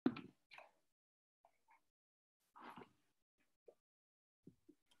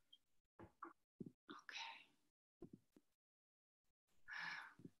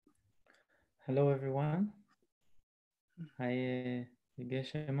Hello, everyone. Hi,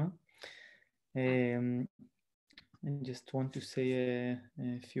 Geshe. I just want to say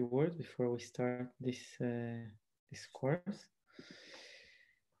a few words before we start this course.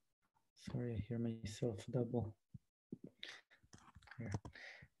 Sorry, I hear myself double.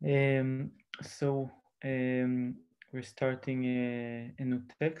 We're starting a new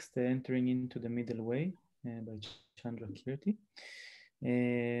text, Entering into the Middle Way by Chandrakirti.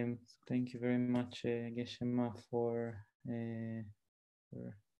 Thank you very much, Geshe for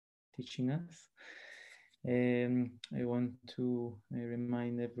teaching us. I want to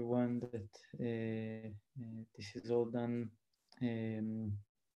remind everyone that this is all done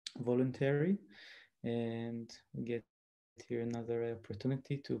voluntary, and we get here another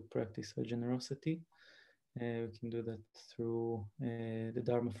opportunity to practice our generosity. We can do that through the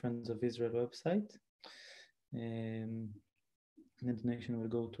Dharma Friends of Israel website. The donation will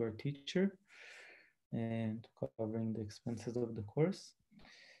go to our teacher and covering the expenses of the course.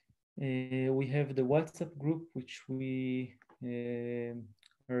 We have the WhatsApp group, which we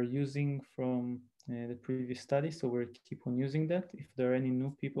are using from the previous study, so we'll keep on using that. If there are any new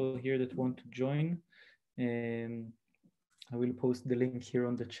people here that want to join, I will post the link here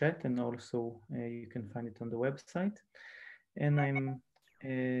on the chat, and also you can find it on the website. And I'm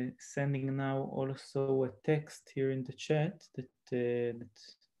sending now also a text here in the chat that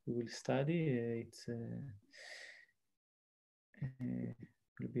we will study.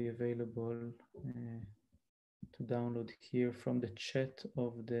 Will be available to download here from the chat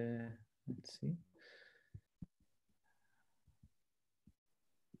of the, let's see.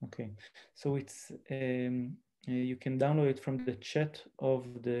 Okay, so it's you can download it from the chat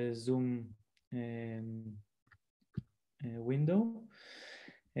of the Zoom window.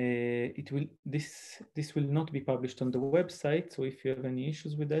 This will not be published on the website, so if you have any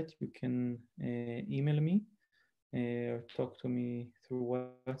issues with that, you can email me or talk to me through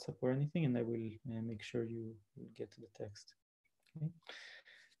WhatsApp or anything, and I will make sure you get to the text. Okay.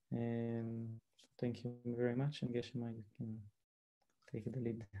 Thank you very much, and Geshe, you can take the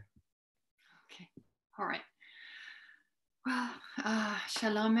lead. Okay, all right. Well,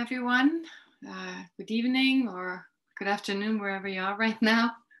 shalom, everyone. Good evening or good afternoon, wherever you are right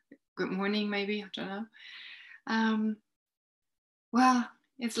now. Good morning, maybe, I don't know. Well,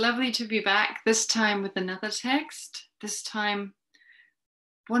 it's lovely to be back, this time with another text. This time,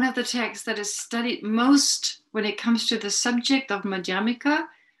 one of the texts that is studied most when it comes to the subject of Madhyamika.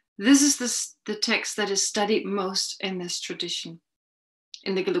 This is the text that is studied most in this tradition,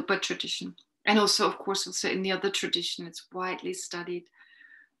 in the Gelupa tradition. And also, of course, also in the other tradition, it's widely studied.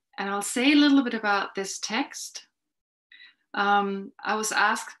 And I'll say a little bit about this text. I was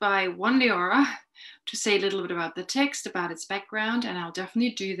asked by one Leora to say a little bit about the text, about its background, and I'll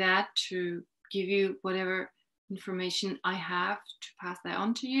definitely do that to give you whatever information I have to pass that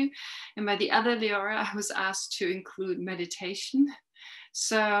on to you. And by the other Leora, I was asked to include meditation.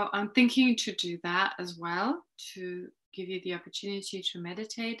 So I'm thinking to do that as well, to give you the opportunity to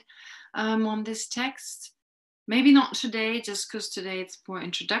meditate on this text. Maybe not today, just because today it's more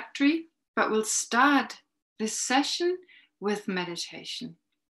introductory, but we'll start this session with meditation.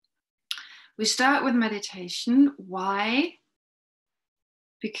 We start with meditation. Why?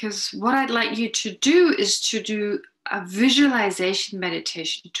 Because what I'd like you to do is to do a visualization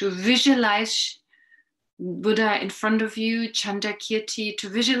meditation, to visualize Buddha in front of you, Chandrakirti, to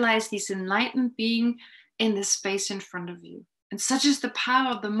visualize this enlightened being in the space in front of you. And such is the power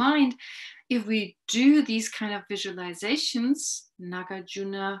of the mind. If we do these kind of visualizations,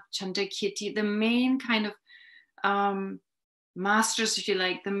 Nagarjuna, Chandrakirti, the main kind of masters, if you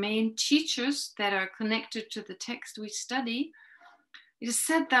like, the main teachers that are connected to the text we study, it is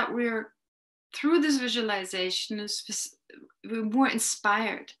said that through this visualization, we're more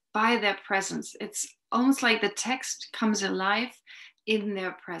inspired by their presence. It's almost like the text comes alive in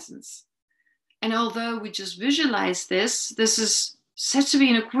their presence. And although we just visualize this is said to be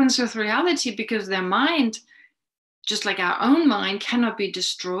in accordance with reality, because their mind, just like our own mind, cannot be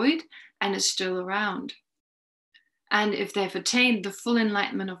destroyed and is still around. And if they've attained the full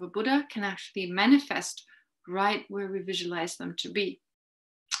enlightenment of a Buddha, can actually manifest right where we visualize them to be.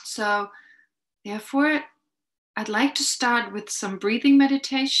 So therefore, I'd like to start with some breathing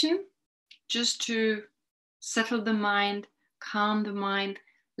meditation, just to settle the mind, calm the mind,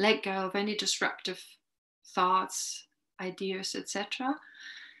 let go of any disruptive thoughts, ideas, etc.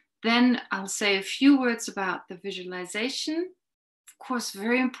 Then I'll say a few words about the visualization. Of course,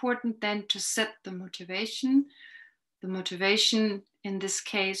 very important then to set the motivation. The motivation in this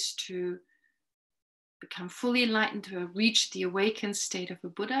case to become fully enlightened, to reach the awakened state of a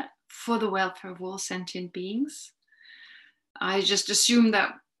Buddha for the welfare of all sentient beings. I just assume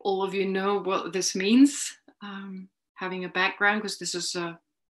that all of you know what this means, having a background, because this is an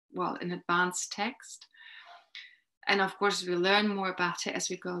advanced text. And of course, we'll learn more about it as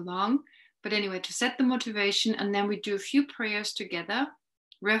we go along. But anyway, to set the motivation, and then we do a few prayers together,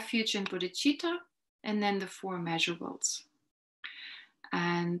 refuge and bodhicitta, and then the 4 measurables.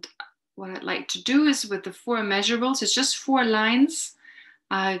 And what I'd like to do is, with the 4 measurables, it's just 4 lines.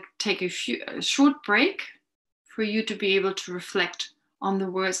 I take a short break for you to be able to reflect on the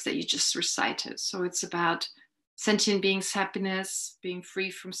words that you just recited. So it's about sentient beings' happiness, being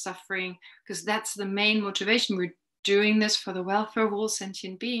free from suffering, because that's the main motivation. We're doing this for the welfare of all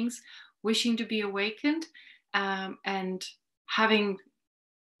sentient beings, wishing to be awakened, and having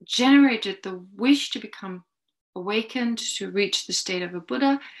generated the wish to become awakened, to reach the state of a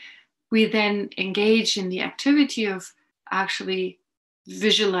Buddha, we then engage in the activity of actually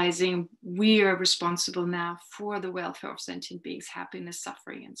visualizing we are responsible now for the welfare of sentient beings, happiness,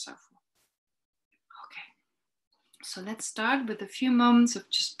 suffering, and so forth. Okay, so let's start with a few moments of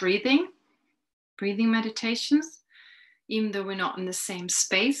just breathing meditations, even though we're not in the same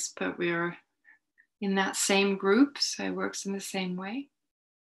space, but we're in that same group, so it works in the same way.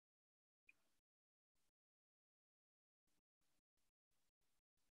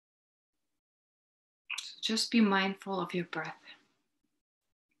 So just be mindful of your breath.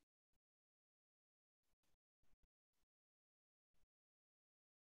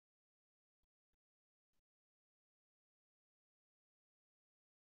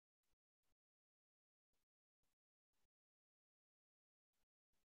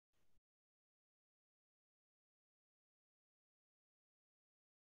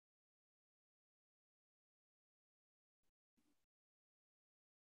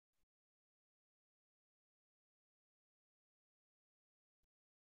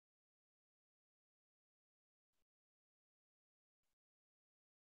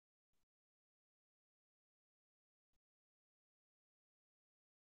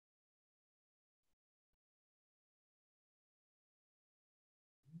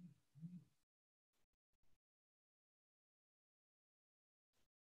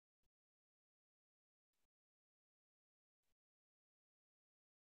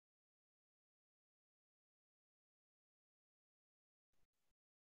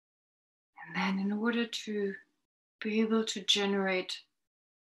 And then, in order to be able to generate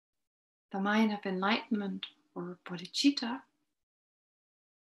the mind of enlightenment, or bodhicitta,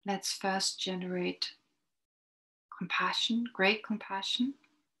 let's first generate compassion, great compassion,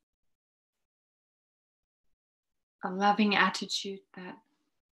 a loving attitude that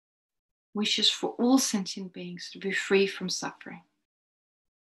wishes for all sentient beings to be free from suffering.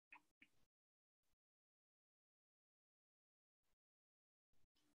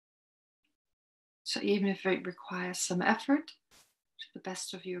 So even if it requires some effort, to the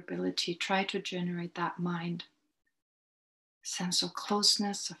best of your ability, try to generate that mind, a sense of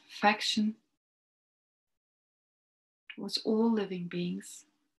closeness, of affection towards all living beings.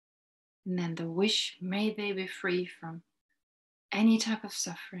 And then the wish, may they be free from any type of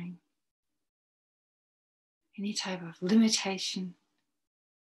suffering, any type of limitation,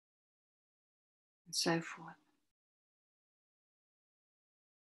 and so forth.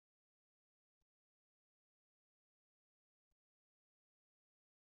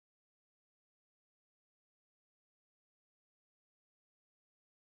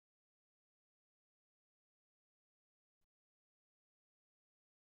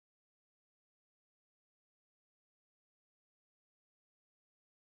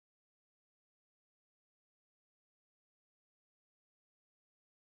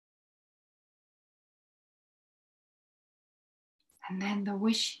 And then the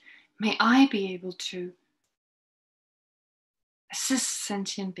wish, may I be able to assist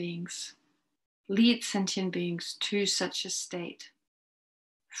sentient beings, lead sentient beings to such a state,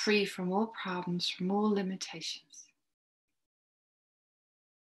 free from all problems, from all limitations.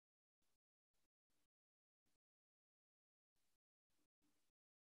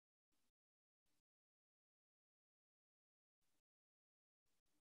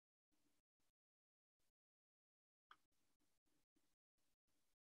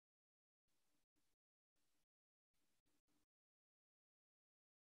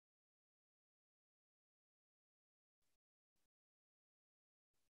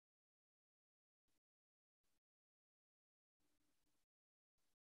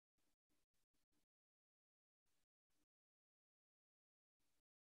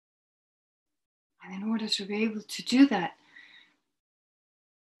 And in order to be able to do that,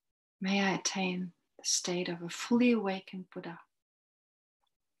 may I attain the state of a fully awakened Buddha.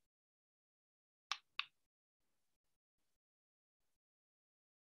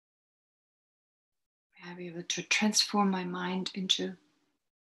 May I be able to transform my mind into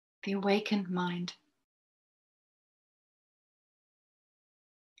the awakened mind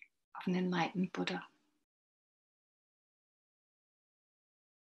of an enlightened Buddha.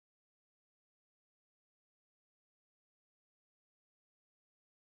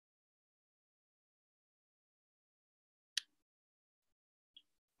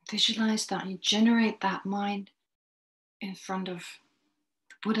 Visualize that you generate that mind in front of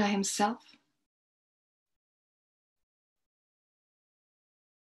the Buddha himself,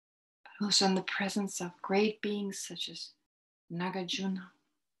 but also in the presence of great beings such as Nagarjuna,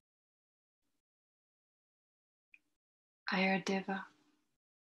 Ayurdeva,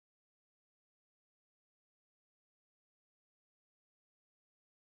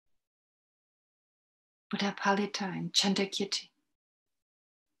 Buddha Palita, and Chandrakirti.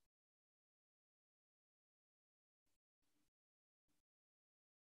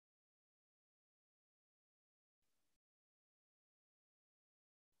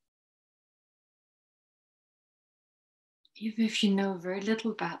 Even if you know very little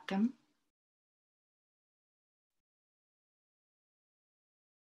about them,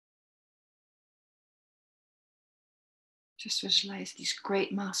 just visualize these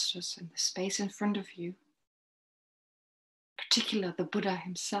great masters in the space in front of you, particularly the Buddha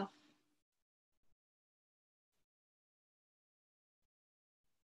himself.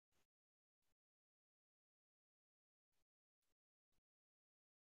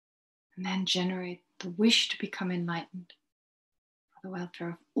 And then generate the wish to become enlightened for the welfare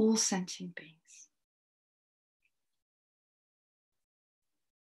of all sentient beings.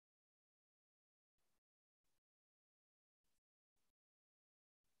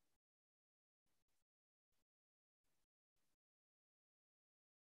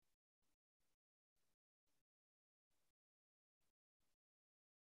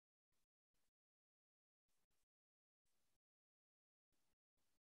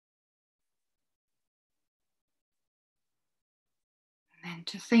 And then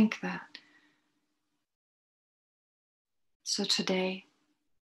to think that, so today,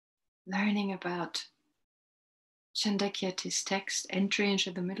 learning about Chandrakirti's text, Entry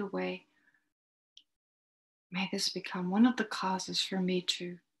into the Middle Way, may this become one of the causes for me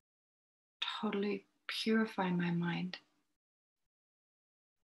to totally purify my mind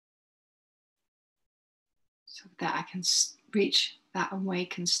so that I can reach that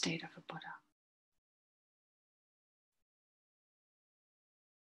awakened state of a Buddha.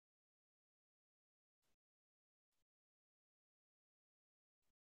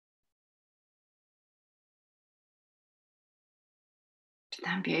 To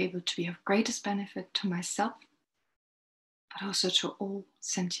then be able to be of greatest benefit to myself, but also to all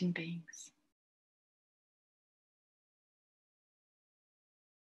sentient beings.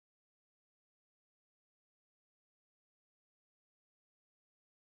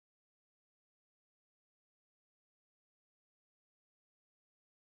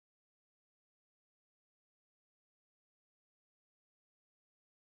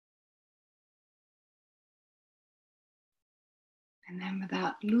 And then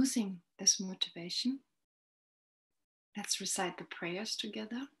without losing this motivation, let's recite the prayers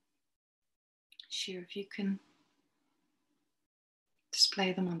together. Shir, if you can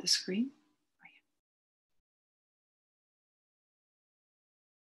display them on the screen.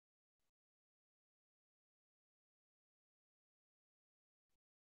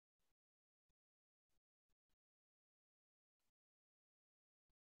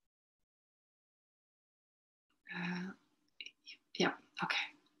 Yeah, okay.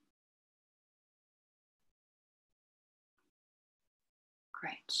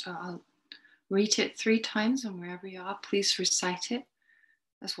 Great, so I'll read it 3 times, and wherever you are, please recite it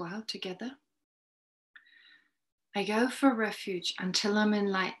as well together. I go for refuge until I'm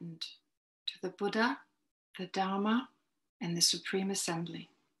enlightened to the Buddha, the Dharma, and the Supreme Assembly.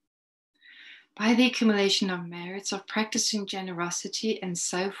 By the accumulation of merits of practicing generosity and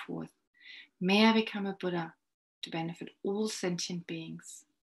so forth, may I become a Buddha to benefit all sentient beings.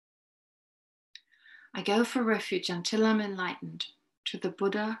 I go for refuge until I'm enlightened to the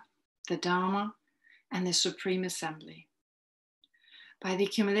Buddha, the Dharma, and the Supreme Assembly. By the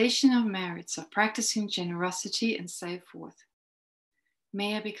accumulation of merits of practicing generosity and so forth,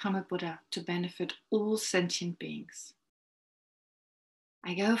 may I become a Buddha to benefit all sentient beings.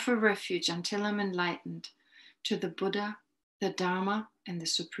 I go for refuge until I'm enlightened to the Buddha, the Dharma, and the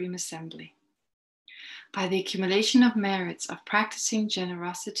Supreme Assembly. By the accumulation of merits of practicing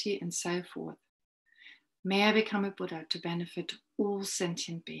generosity and so forth, May I become a Buddha to benefit all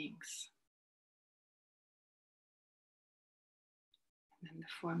sentient beings. And then the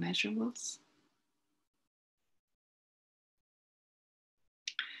 4 measurables.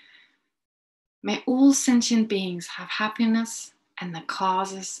 May all sentient beings have happiness and the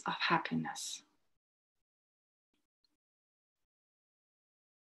causes of happiness.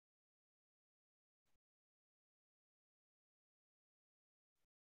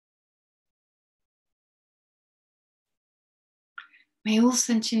 May all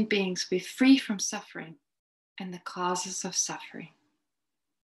sentient beings be free from suffering and the causes of suffering.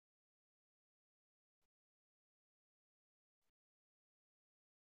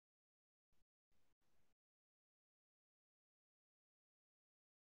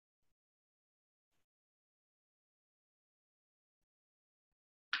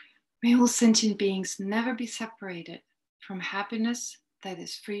 May all sentient beings never be separated from happiness that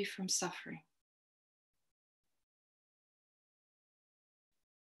is free from suffering.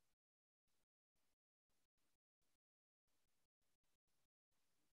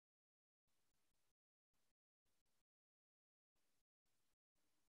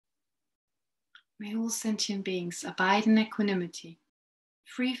 May all sentient beings abide in equanimity,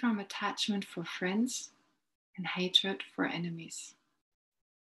 free from attachment for friends and hatred for enemies.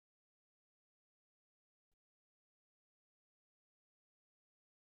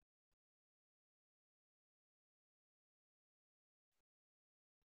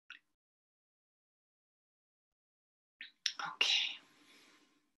 Okay.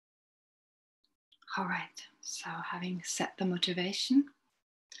 All right. So having set the motivation,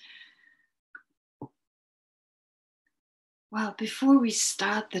 well, before we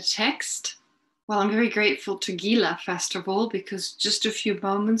start the text, well, I'm very grateful to Gila, first of all, because just a few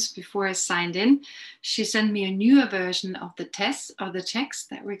moments before I signed in, she sent me a newer version of the text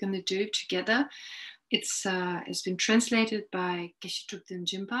that we're going to do together. It's been translated by Geshe Kelsang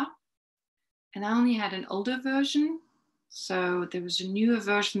Wangmo, and I only had an older version. So there was a newer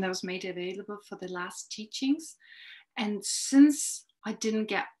version that was made available for the last teachings. And since I didn't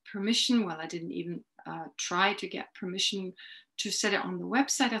get permission, well, I didn't even try to get permission to set it on the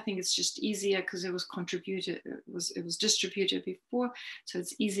website. I think it's just easier because it was contributed, it was distributed before. So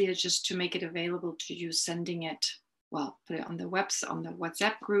it's easier just to make it available to you, sending it, well, put it on the website, on the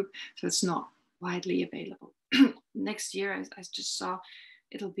WhatsApp group. So it's not widely available. Next year, I just saw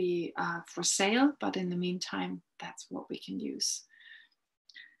it'll be for sale, but in the meantime, that's what we can use.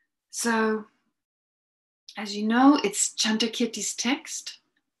 So, as you know, it's Chandrakirti's text,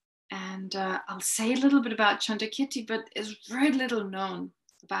 and I'll say a little bit about Chandrakirti, but it's very little known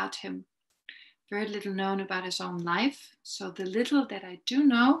about him, very little known about his own life. So the little that I do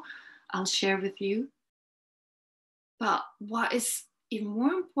know, I'll share with you. But what is even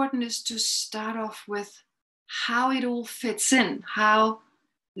more important is to start off with how it all fits in, how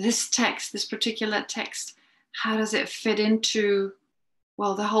this text, this particular text, how does it fit into,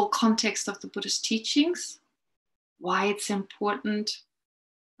 well, the whole context of the Buddhist teachings, why it's important,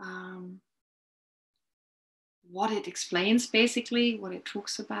 what it explains, basically, what it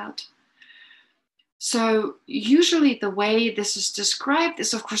talks about. So usually the way this is described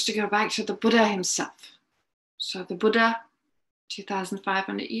is, of course, to go back to the Buddha himself. So the Buddha,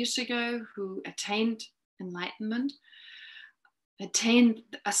 2,500 years ago, who attained enlightenment, attained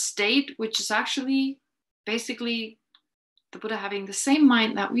a state which is actually basically the Buddha having the same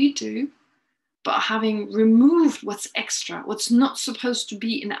mind that we do, but having removed what's extra, what's not supposed to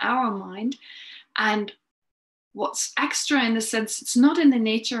be in our mind. And what's extra in the sense, it's not in the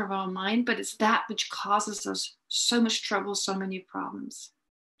nature of our mind, but it's that which causes us so much trouble, so many problems.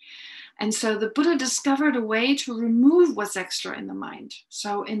 And so the Buddha discovered a way to remove what's extra in the mind.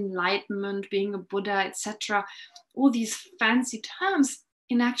 So enlightenment, being a Buddha, etc., all these fancy terms,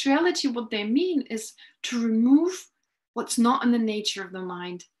 in actuality, what they mean is to remove what's not in the nature of the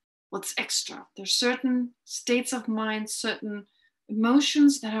mind, what's extra. There's certain states of mind, certain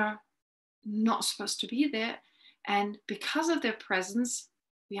emotions that are not supposed to be there. And because of their presence,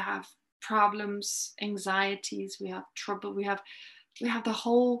 we have problems, anxieties, we have trouble, we have the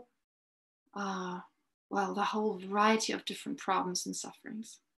whole, the whole variety of different problems and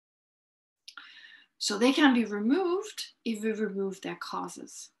sufferings. So they can be removed if we remove their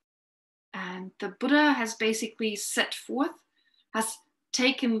causes. And the Buddha has basically set forth, has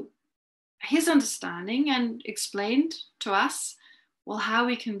taken his understanding and explained to us, well, how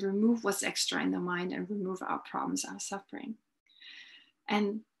we can remove what's extra in the mind and remove our problems, our suffering.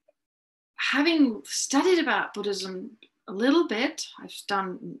 And having studied about Buddhism a little bit, I've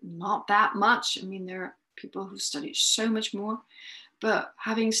done not that much. I mean, there are people who study so much more, but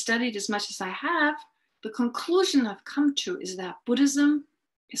having studied as much as I have, the conclusion I've come to is that Buddhism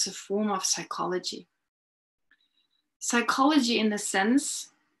is a form of psychology. Psychology in the sense,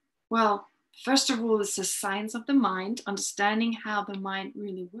 well, first of all, it's the science of the mind, understanding how the mind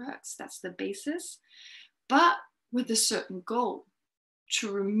really works. That's the basis, but with a certain goal,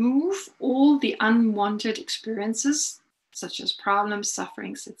 to remove all the unwanted experiences, such as problems,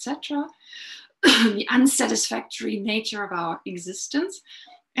 sufferings, etc., the unsatisfactory nature of our existence,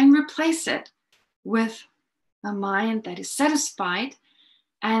 and replace it with a mind that is satisfied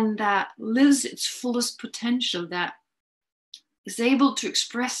and that lives its fullest potential, that is able to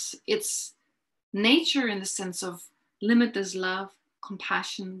express its nature in the sense of limitless love,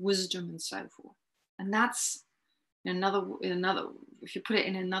 compassion, wisdom, and so forth. And that's another, if you put it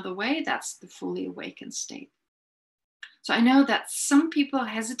in another way, that's the fully awakened state. So I know that some people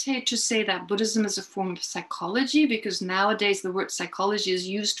hesitate to say that Buddhism is a form of psychology, because nowadays the word psychology is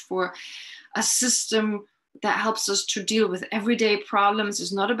used for a system that helps us to deal with everyday problems.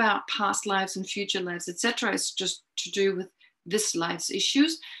 It's not about past lives and future lives, etc. It's just to do with this life's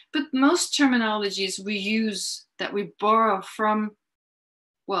issues. But most terminologies we use that we borrow from,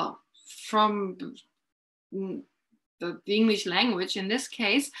 well, from the English language in this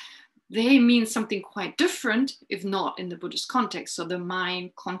case, they mean something quite different, if not in the Buddhist context. So the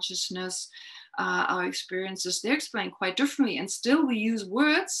mind, consciousness, our experiences, they're explained quite differently. And still we use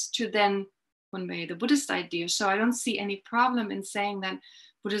words to then convey the Buddhist idea. So I don't see any problem in saying that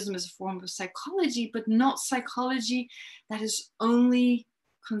Buddhism is a form of psychology, but not psychology that is only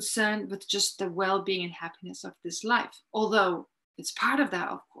concerned with just the well-being and happiness of this life. Although it's part of that,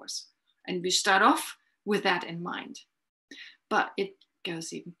 of course. And we start off with that in mind. But it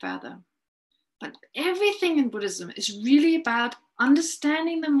goes even further. But everything in Buddhism is really about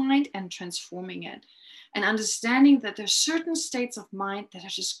understanding the mind and transforming it, and understanding that there are certain states of mind that are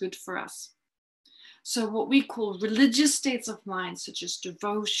just good for us. So what we call religious states of mind, such as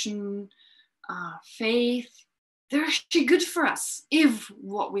devotion, faith, they're actually good for us if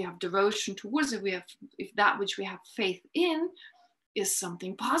what we have devotion towards, if that which we have faith in is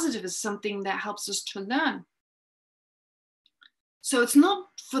something positive, is something that helps us to learn. So it's not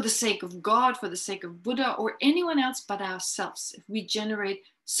for the sake of God, for the sake of Buddha or anyone else but ourselves. If we generate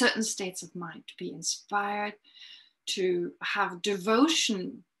certain states of mind, to be inspired, to have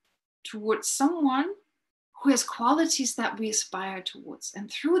devotion towards someone who has qualities that we aspire towards. And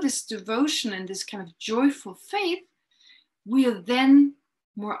through this devotion and this kind of joyful faith, we are then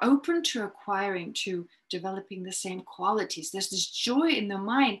more open to acquiring, to developing the same qualities. There's this joy in the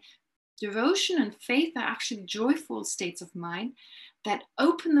mind. Devotion and faith are actually joyful states of mind that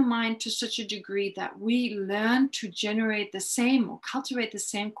open the mind to such a degree that we learn to generate the same or cultivate the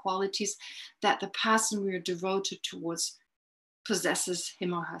same qualities that the person we are devoted towards possesses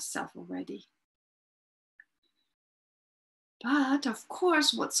him or herself already. But of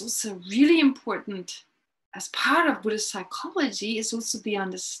course, what's also really important as part of Buddhist psychology is also the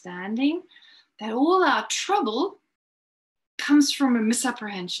understanding that all our trouble comes from a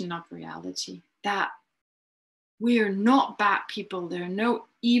misapprehension of reality, that we are not bad people. There are no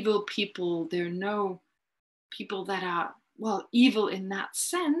evil people. There are no people that are, well, evil in that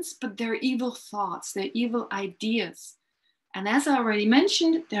sense, but they're evil thoughts, they're evil ideas. And as I already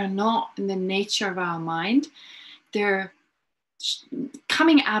mentioned, they're not in the nature of our mind. They're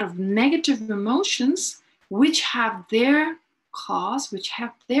coming out of negative emotions, which have their cause, which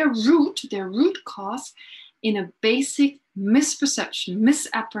have their root cause in a basic misperception,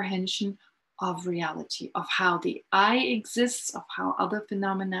 misapprehension of reality, of how the I exists, of how other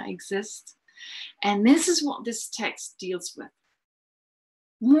phenomena exist. And this is what this text deals with.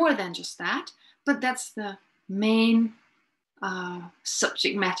 More than just that, but that's the main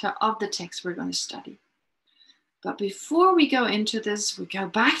subject matter of the text we're going to study. But before we go into this, we go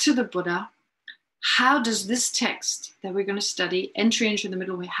back to the Buddha. How does this text that we're going to study, Entry into the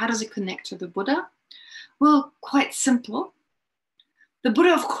Middle Way, how does it connect to the Buddha? Well, quite simple. The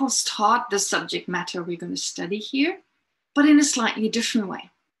Buddha, of course, taught the subject matter we're going to study here, but in a slightly different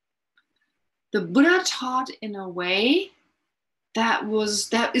way. The Buddha taught in a way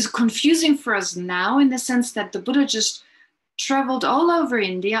that is confusing for us now, in the sense that the Buddha just traveled all over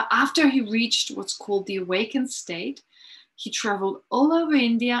India after he reached what's called the awakened state. He traveled all over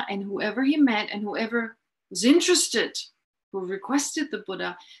India, and whoever he met and whoever was interested, who requested the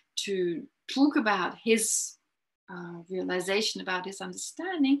Buddha to talk about his realization, about his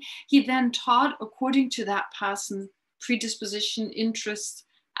understanding, he then taught according to that person's predisposition, interest,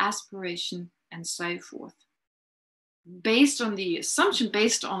 aspiration, and so forth. Based on the assumption,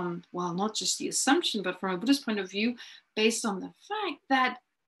 well, not just the assumption, but from a Buddhist point of view, based on the fact that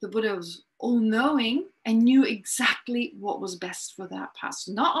the Buddha was all-knowing and knew exactly what was best for that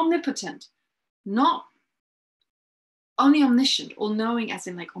person. Not omnipotent, not only omniscient, all-knowing as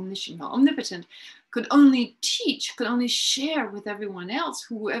in like omniscient, not omnipotent, could only teach, could only share with everyone else,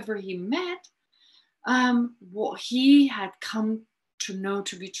 whoever he met, what he had come to know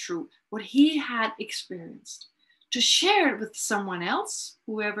to be true, what he had experienced, to share it with someone else,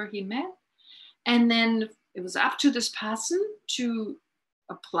 whoever he met. And then it was up to this person to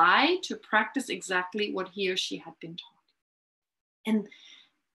apply, to practice exactly what he or she had been taught. And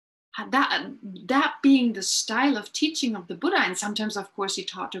that being the style of teaching of the Buddha, and sometimes, of course, he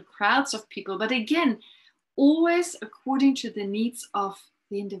taught to crowds of people, but again, always according to the needs of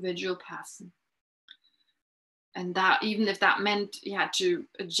the individual person. And that, even if that meant he had to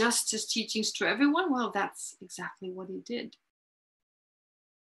adjust his teachings to everyone, well, that's exactly what he did.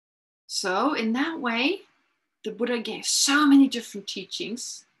 So in that way, the Buddha gave so many different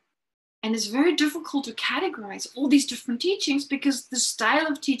teachings, and it's very difficult to categorize all these different teachings because the style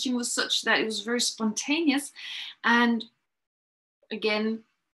of teaching was such that it was very spontaneous, and again,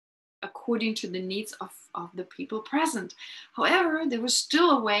 according to the needs of the people present. However, there was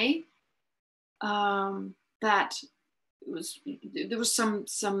still a way that there was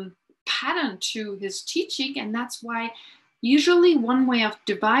some pattern to his teaching, and that's why usually one way of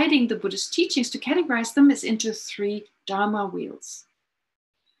dividing the Buddhist teachings to categorize them is into 3 Dharma wheels.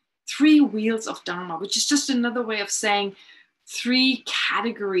 3 wheels of Dharma, which is just another way of saying 3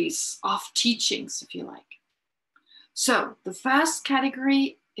 categories of teachings, if you like. So the first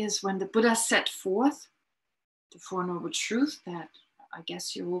category is when the Buddha set forth the Four Noble Truths that I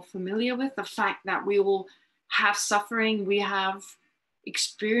guess you're all familiar with, the fact that we all have suffering, we have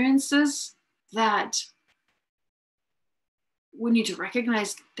experiences that we need to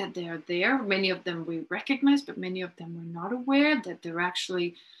recognize that they are there. Many of them we recognize, but many of them we're not aware that they're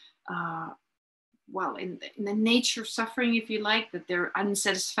actually, in the nature of suffering, if you like, that they're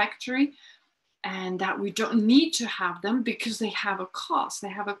unsatisfactory, and that we don't need to have them because they have a cause. They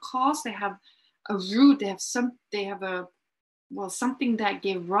have a cause, they have a root, they have something that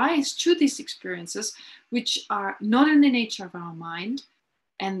gave rise to these experiences, which are not in the nature of our mind.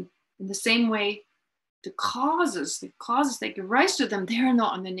 And in the same way, the causes that give rise to them, they're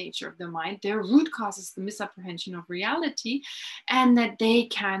not in the nature of the mind. Their root causes the misapprehension of reality, and that they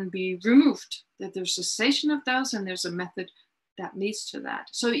can be removed, that there's cessation of those, and there's a method that leads to that.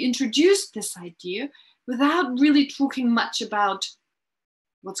 So he introduced this idea without really talking much about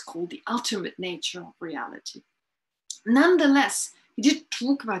what's called the ultimate nature of reality. Nonetheless, he did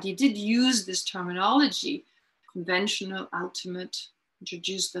use this terminology, conventional, ultimate,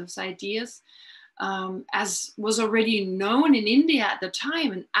 introduced those ideas, as was already known in India at the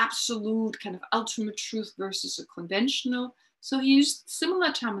time, an absolute kind of ultimate truth versus a conventional. So he used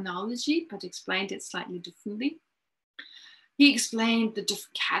similar terminology, but explained it slightly differently. He explained the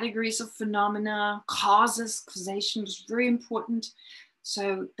different categories of phenomena, causes, causation was very important,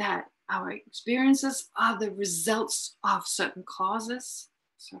 so that our experiences are the results of certain causes.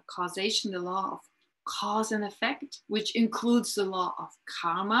 So causation, the law of cause and effect, which includes the law of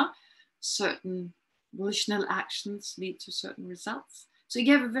karma. Certain volitional actions lead to certain results. So he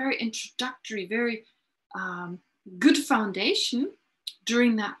gave a very introductory, very good foundation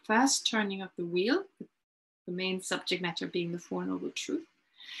during that first turning of the wheel, the main subject matter being the Four Noble Truths.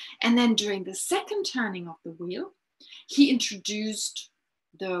 And then during the second turning of the wheel, he introduced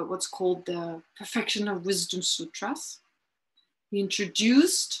what's called the Perfection of Wisdom Sutras. He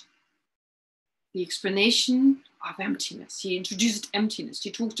introduced the explanation of emptiness. He introduced emptiness.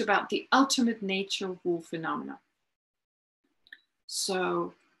 He talked about the ultimate nature of all phenomena.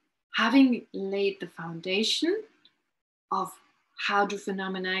 So, having laid the foundation of how do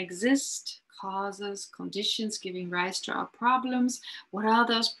phenomena exist, causes, conditions giving rise to our problems, what are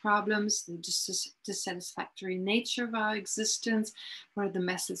those problems, the dissatisfactory nature of our existence, what are the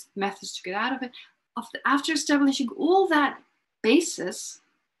methods to get out of it. After establishing all that basis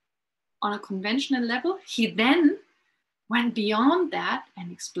on a conventional level, he then went beyond that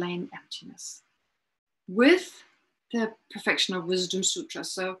and explained emptiness with the Perfection of Wisdom Sutra.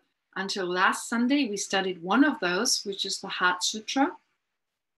 So until last Sunday, we studied one of those, which is the Heart Sutra.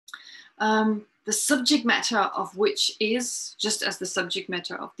 The subject matter of which is, just as the subject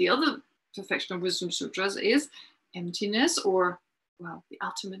matter of the other Perfection of Wisdom Sutras, is emptiness, or, well, the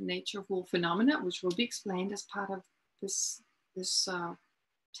ultimate nature of all phenomena, which will be explained as part of this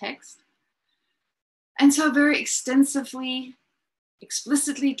text. And so very extensively,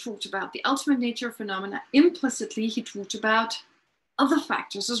 explicitly talked about the ultimate nature of phenomena. Implicitly, he talked about other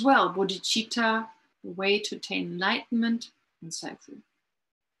factors as well, bodhicitta, the way to attain enlightenment, and so forth.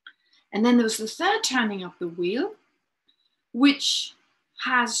 And then there was the third turning of the wheel, which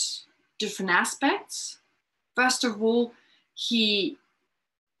has different aspects. First of all, he,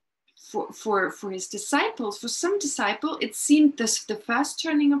 for his disciples, for some disciple, it seemed this, the first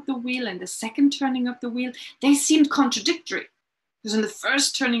turning of the wheel and the second turning of the wheel, they seemed contradictory. Because in the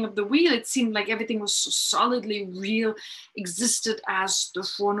first turning of the wheel, it seemed like everything was so solidly real, existed as the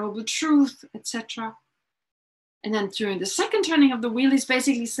Four Noble Truth, etc. And then during the second turning of the wheel, he's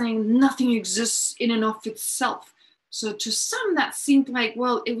basically saying nothing exists in and of itself. So to some, that seemed like,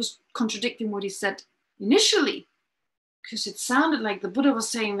 well, it was contradicting what he said initially, because it sounded like the Buddha was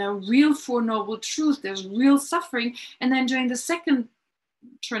saying the real Four Noble Truth, there's real suffering. And then during the second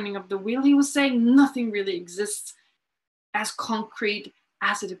turning of the wheel, he was saying nothing really exists as concrete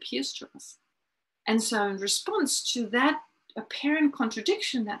as it appears to us. And so in response to that apparent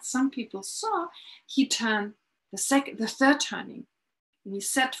contradiction that some people saw, he turned the third turning, and he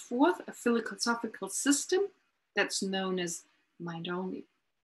set forth a philosophical system that's known as mind only.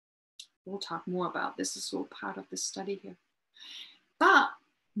 We'll talk more about this. This is all part of the study here. But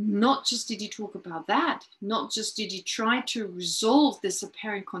not just did he talk about that, not just did he try to resolve this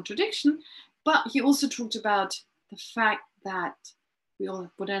apparent contradiction, but he also talked about the fact that we all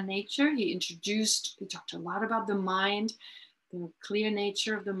have Buddha nature. He talked a lot about the mind, the clear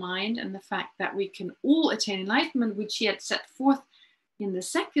nature of the mind, and the fact that we can all attain enlightenment, which he had set forth during the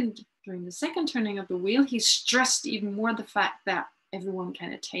second turning of the wheel. He stressed even more the fact that everyone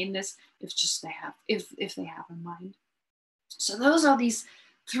can attain this if they have a mind. So those are these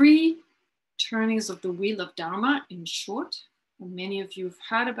three turnings of the wheel of Dharma in short. And many of you have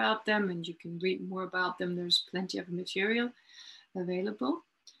heard about them, and you can read more about them. There's plenty of material available.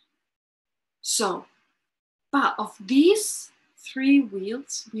 So, but of these three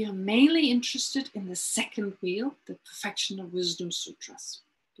wheels, we are mainly interested in the second wheel, the Perfection of Wisdom Sutras,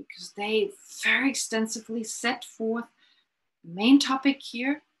 because they very extensively set forth the main topic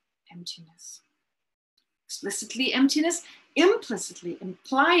here, emptiness. Explicitly emptiness, implicitly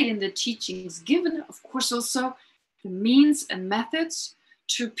implied in the teachings given, of course, also the means and methods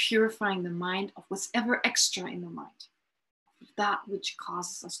to purifying the mind of whatever extra in the mind, of that which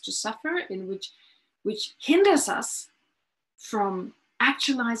causes us to suffer, in which hinders us from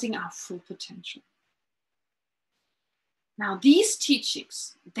actualizing our full potential. Now, these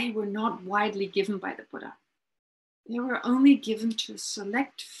teachings, they were not widely given by the Buddha. They were only given to a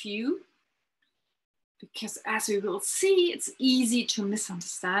select few, because as we will see, it's easy to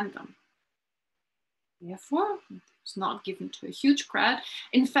misunderstand them. Therefore, it's not given to a huge crowd.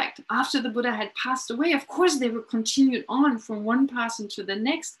 In fact, after the Buddha had passed away, of course, they were continued on from one person to the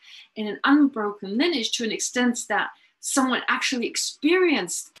next in an unbroken lineage, to an extent that someone actually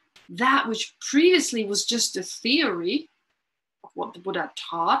experienced that which previously was just a theory of what the Buddha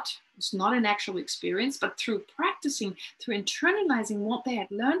taught. It's not an actual experience, but through practicing, through internalizing what they had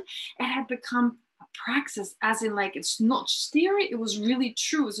learned, it had become a praxis, as in like, it's not just theory, it was really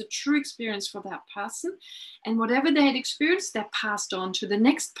true. It was a true experience for that person. And whatever they had experienced, they passed on to the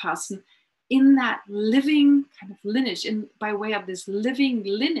next person in that living kind of lineage, by way of this living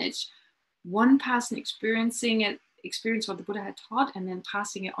lineage, one person experience what the Buddha had taught, and then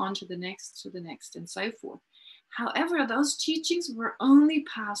passing it on to the next, and so forth. However, those teachings were only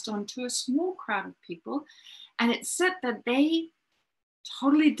passed on to a small crowd of people, and it's said that they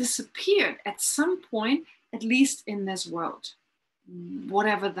totally disappeared at some point, at least in this world.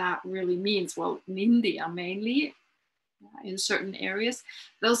 Whatever that really means. Well, in India mainly, in certain areas,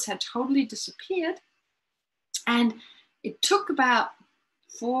 those had totally disappeared. And it took about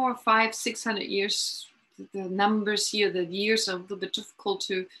 400, 500, 600 years. The numbers here, the years are a little bit difficult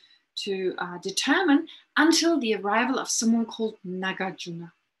to determine, until the arrival of someone called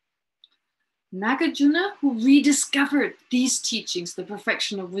Nagarjuna. Nagarjuna, who rediscovered these teachings, the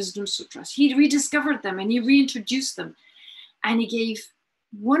Perfection of Wisdom Sutras. He rediscovered them and he reintroduced them. And he gave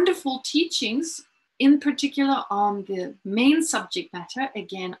wonderful teachings, in particular on the main subject matter,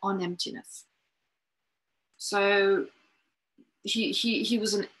 again, on emptiness. So he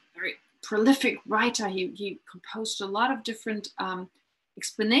was a very prolific writer. He composed a lot of different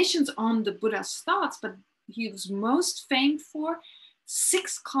explanations on the Buddha's thoughts, but he was most famed for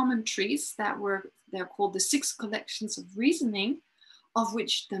 6 commentaries they're called the 6 collections of reasoning, of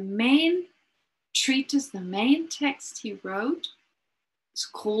which the main treatise, the main text he wrote is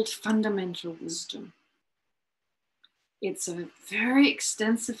called Fundamental Wisdom. It's a very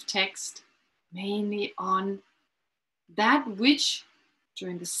extensive text, mainly on that which,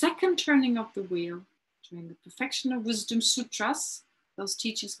 during the second turning of the wheel, during the Perfection of Wisdom Sutras, those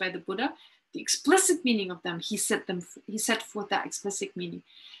teachings by the Buddha, the explicit meaning of them, he set forth that explicit meaning.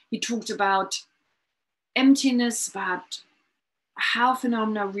 He talked about emptiness, about how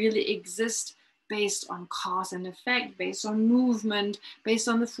phenomena really exist based on cause and effect, based on movement, based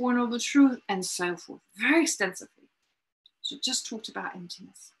on the Four Noble Truths, and so forth, very extensively. So just talked about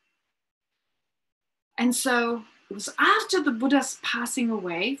emptiness. And so it was after the Buddha's passing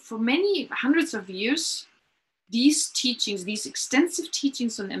away, for many hundreds of years, these teachings, these extensive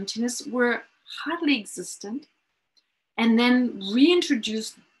teachings on emptiness were hardly existent, and then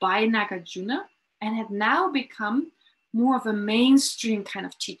reintroduced by Nagarjuna, and had now become more of a mainstream kind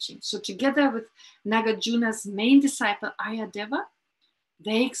of teaching. So together with Nagarjuna's main disciple, Ayadeva,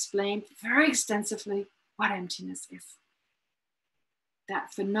 they explained very extensively what emptiness is.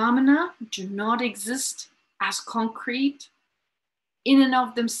 That phenomena do not exist as concrete in and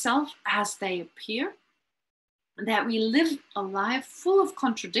of themselves as they appear, that we live a life full of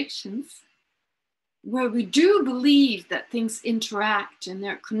contradictions, where we do believe that things interact and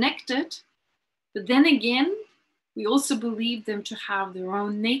they're connected, but then again, we also believe them to have their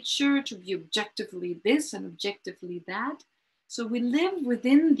own nature, to be objectively this and objectively that. So we live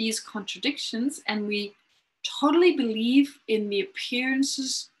within these contradictions, and we totally believe in the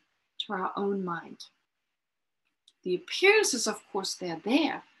appearances to our own mind. The appearances, of course, they're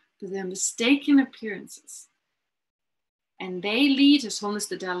there, but they're mistaken appearances. And they lead, His Holiness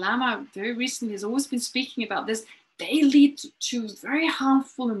the Dalai Lama very recently has always been speaking about this, they lead to very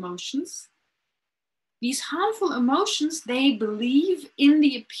harmful emotions. These harmful emotions, they believe in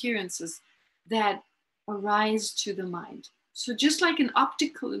the appearances that arise to the mind. So just like an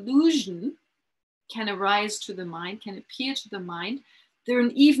optical illusion can arise to the mind, can appear to the mind, they're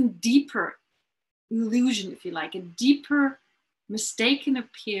an even deeper illusion, if you like, a deeper mistaken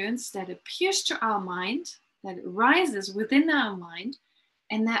appearance that appears to our mind, that arises within our mind,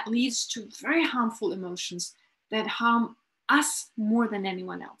 and that leads to very harmful emotions that harm us more than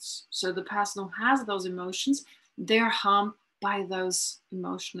anyone else. So the person who has those emotions, they're harmed by those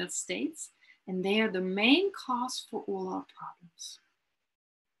emotional states, and they are the main cause for all our problems.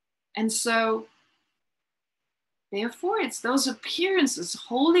 And so therefore, it's those appearances,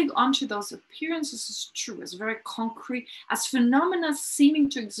 holding onto those appearances is true, is very concrete, as phenomena seeming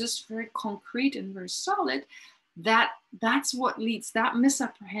to exist very concrete and very solid, that's what leads, that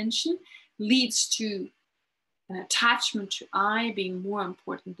misapprehension leads to an attachment to I being more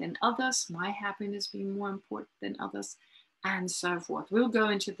important than others, my happiness being more important than others, and so forth. We'll go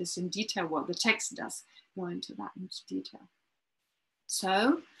into this in detail. Well, the text does go into that in detail.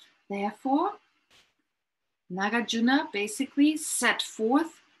 So, therefore, Nagarjuna basically set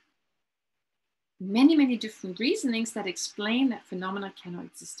forth many, many different reasonings that explain that phenomena cannot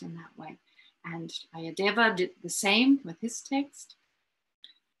exist in that way. And Ayadeva did the same with his text.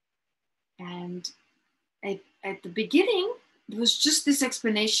 And at the beginning, there was just this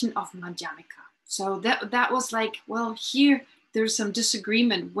explanation of Madhyamika. So that was like, well, here there's some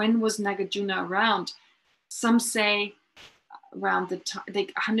disagreement. When was Nagarjuna around? Some say around the time,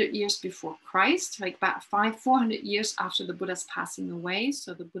 like 100 years before Christ, like about 400 years after the Buddha's passing away.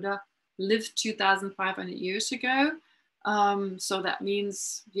 So the Buddha lived 2,500 years ago. So that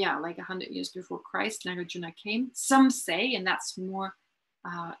means, yeah, like 100 years before Christ, Nagarjuna came. Some say, and that's more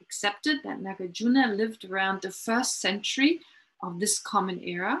accepted, that Nagarjuna lived around the 1st century of this common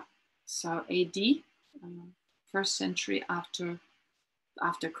era. So AD, 1st century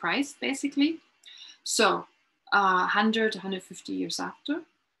after Christ, basically. So 100, 150 years after.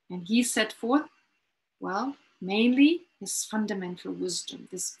 And he set forth, well, mainly his fundamental wisdom,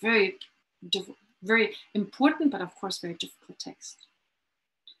 this very, very important, but of course very difficult text.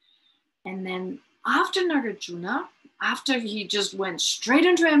 And then after Nagarjuna, after he just went straight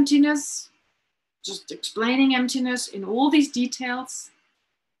into emptiness, just explaining emptiness in all these details,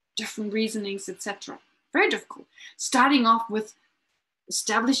 different reasonings, etc. Very difficult. Starting off with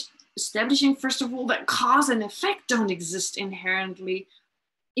establishing, first of all, that cause and effect don't exist inherently,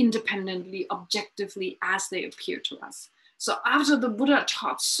 independently, objectively, as they appear to us. So after the Buddha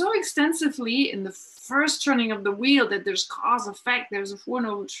taught so extensively in the first turning of the wheel that there's cause, effect, there's a Four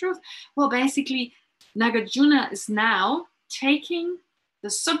Noble Truth, well, basically, Nagarjuna is now taking the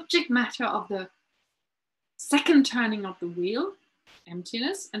subject matter of the second turning of the wheel,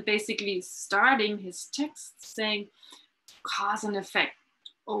 emptiness, and basically starting his text saying cause and effect,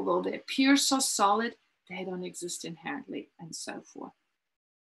 although they appear so solid, they don't exist inherently, and so forth.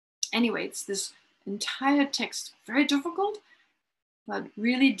 Anyway, it's this entire text, very difficult, but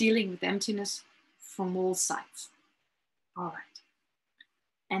really dealing with emptiness from all sides. All right.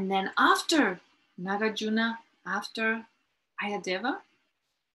 And then after Nagarjuna, after Ayadeva,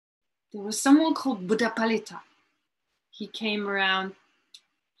 there was someone called Buddhapalita. He came around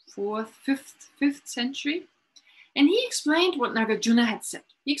 4th, 5th century. And he explained what Nagarjuna had said.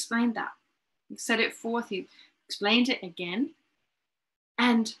 He explained that. He said it forth, he explained it again.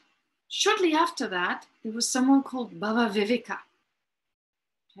 And shortly after that, there was someone called Baba Viveka.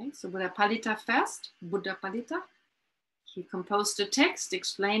 Okay, so Buddhapalita first, Buddhapalita. He composed a text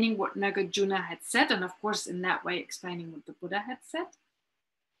explaining what Nagarjuna had said, and of course, in that way, explaining what the Buddha had said.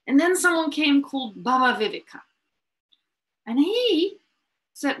 And then someone came called Baba Viveka. And he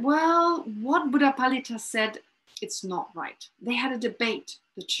said, well, what Buddhapalita said, it's not right. They had a debate,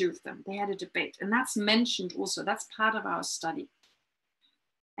 the two of them. They had a debate. And that's mentioned also. That's part of our study.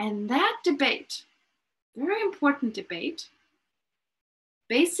 And that debate, very important debate,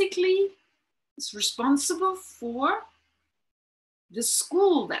 basically is responsible for the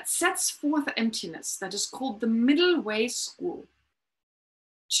school that sets forth emptiness, that is called the middle way school,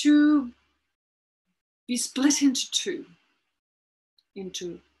 to be split into two,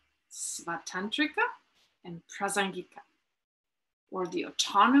 into Svatantrika and Prasangika, or the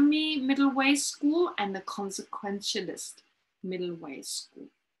autonomy middle way school and the consequentialist middle way school.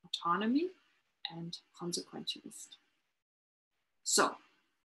 Autonomy and consequentialist. So,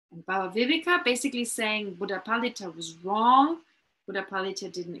 and Baba Viveka basically saying Buddhapalita was wrong,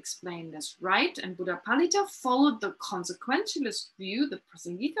 Buddhapalita didn't explain this right, and Buddhapalita followed the consequentialist view, the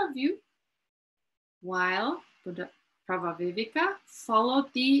Prasangika view, while Baba Viveka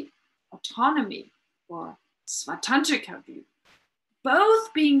followed the autonomy or Svatantrika view,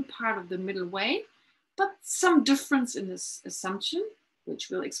 both being part of the middle way, but some difference in this assumption, which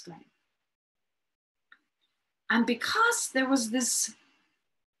we'll explain. And because there was this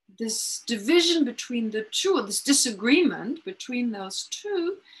division between the two, or this disagreement between those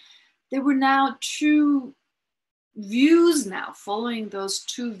two, there were now two views now following those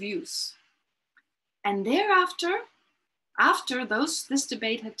two views. And thereafter, after this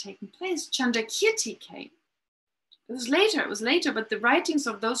debate had taken place, Chandrakirti came. It was later, but the writings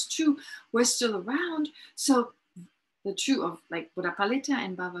of those two were still around. So the two of like Buddhapalita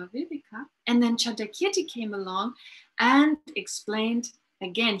and Baba Viveka, and then Chandrakirti came along and explained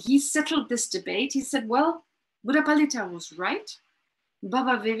again. He settled this debate. He said, well, Buddhapalita was right.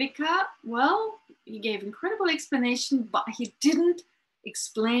 Baba Viveka, well, he gave incredible explanation, but he didn't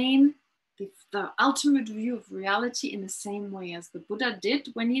explain the ultimate view of reality in the same way as the Buddha did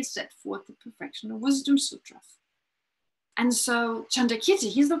when he set forth the Perfection of Wisdom Sutras. And so Chandrakirti,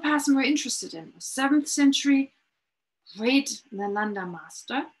 he's the person we're interested in, the 7th century great Nalanda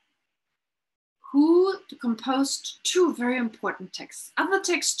master, who composed two very important texts. Other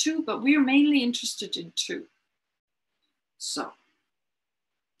texts too, but we're mainly interested in two. So,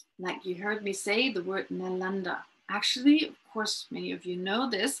 like you heard me say, the word Nalanda. Actually, of course, many of you know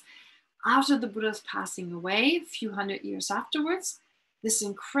this, after the Buddha's passing away, a few hundred years afterwards, this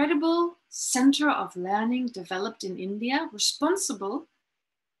incredible center of learning developed in India, responsible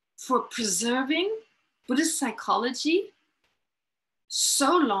for preserving Buddhist psychology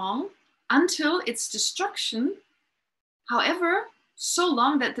so long until its destruction. However, so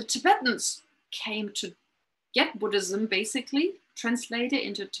long that the Tibetans came to get Buddhism, basically translate it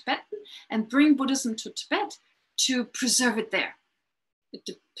into Tibetan and bring Buddhism to Tibet to preserve it there.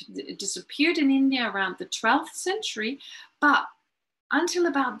 It disappeared in India around the 12th century, but until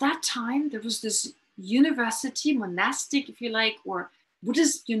about that time, there was this university, monastic, if you like, or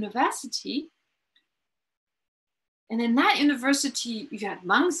Buddhist university. And in that university, you had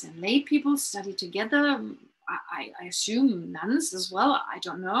monks and lay people study together. I assume nuns as well. I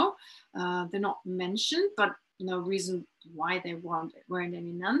don't know. They're not mentioned, but no reason why they weren't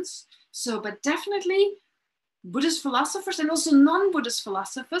any nuns. So, but definitely Buddhist philosophers and also non-Buddhist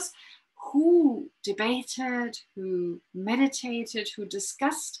philosophers who debated, who meditated, who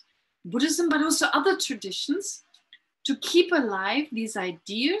discussed Buddhism, but also other traditions to keep alive these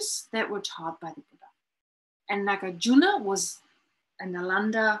ideas that were taught by the Buddha. And Nagarjuna was a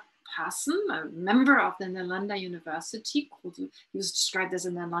Nalanda person, a member of the Nalanda University. He was described as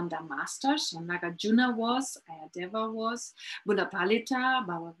a Nalanda master. So Nagarjuna was, Ayadeva was, Buddhapalita,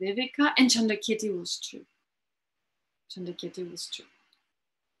 Baba Viveka, and Chandrakirti was too.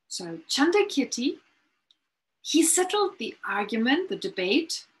 So Chandrakirti, he settled the argument, the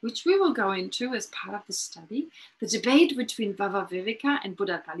debate, which we will go into as part of the study, the debate between Baba Viveka and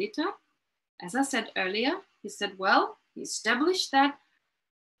Buddhapalita. As I said earlier, he said, well, he established that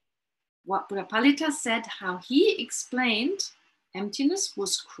what Buddhapalita said, how he explained emptiness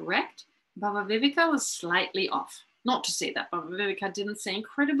was correct. Baba Viveka was slightly off. Not to say that Baba Viveka didn't say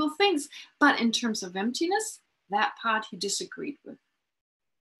incredible things, but in terms of emptiness, that part he disagreed with.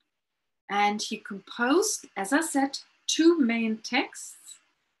 And he composed, as I said, 2 main texts,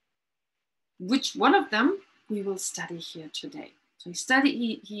 which one of them we will study here today. So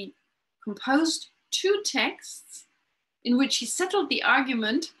he composed 2 texts in which he settled the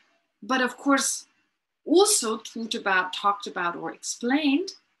argument, but of course also talked about or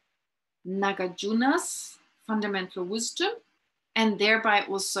explained Nagarjuna's fundamental wisdom, and thereby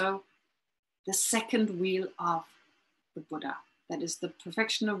also the second wheel of the Buddha. That is the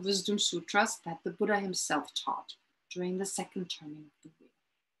Perfection of Wisdom Sutras that the Buddha himself taught during the second turning of the wheel.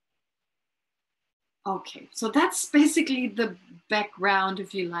 Okay, so that's basically the background,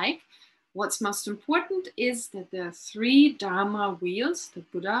 if you like. What's most important is that the 3 Dharma wheels the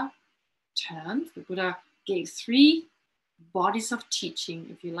Buddha turned. The Buddha gave 3 bodies of teaching,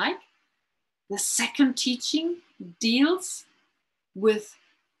 if you like. The second teaching deals with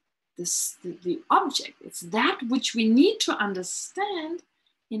the object. It's that which we need to understand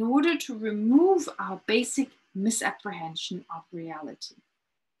in order to remove our basic misapprehension of reality.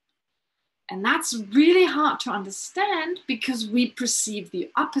 And that's really hard to understand because we perceive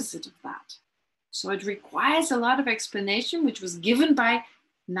the opposite of that. So it requires a lot of explanation, which was given by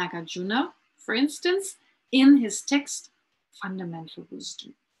Nagarjuna, for instance, in his text, Fundamental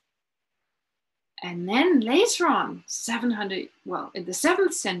Wisdom. And then later on, in the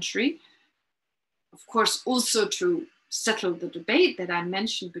 7th century, of course, also to settle the debate that I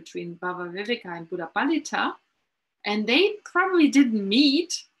mentioned between Bhavaviveka and Buddhapalita, and they probably didn't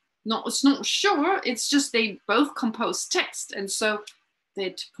meet. It's not sure, it's just they both composed text. And so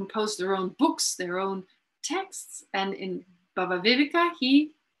they'd composed their own books, their own texts. And in Bhavaviveka,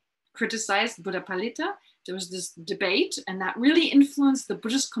 he criticized Buddhapalita. There was this debate, and that really influenced the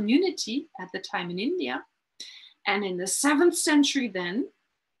Buddhist community at the time in India. And in the 7th century then,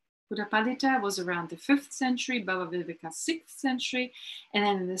 Buddhapalita was around the 5th century, Bhavaviveka 6th century. And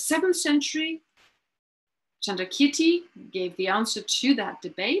then in the 7th century, Chandrakirti gave the answer to that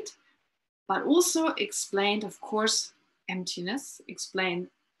debate, but also explained, of course, emptiness, explained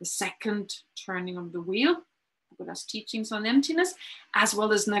the second turning of the wheel, Buddha's teachings on emptiness, as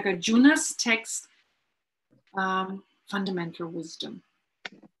well as Nagarjuna's text, Fundamental Wisdom.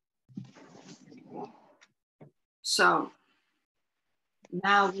 So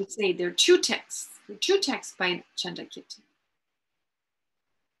now we say there are 2 texts. There are 2 texts by Chandrakirti.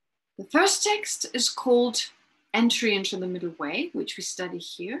 The first text is called Entry into the Middle Way, which we study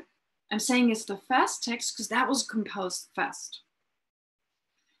here. I'm saying it's the first text because that was composed first.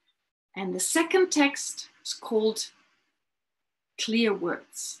 And the second text is called Clear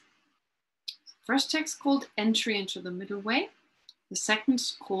Words. First text called Entry into the Middle Way. The second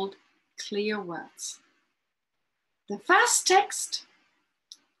is called Clear Words. The first text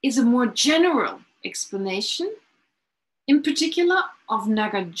is a more general explanation, in particular of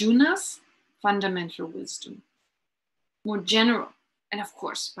Nagarjuna's fundamental wisdom. More general, and of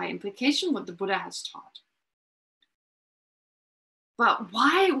course, by implication, what the Buddha has taught. But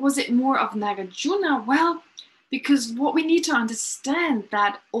why was it more of Nagarjuna? Well, because what we need to understand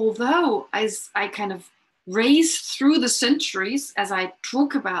that although as I kind of race through the centuries, as I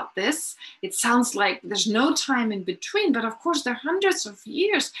talk about this, it sounds like there's no time in between, but of course there are hundreds of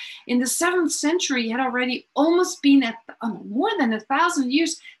years. In the 7th century, it had already almost been more than 1,000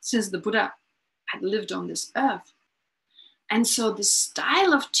 years since the Buddha had lived on this earth. And so the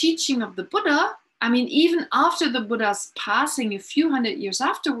style of teaching of the Buddha, I mean, even after the Buddha's passing a few hundred years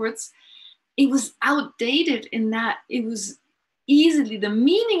afterwards, it was outdated in that it was easily, the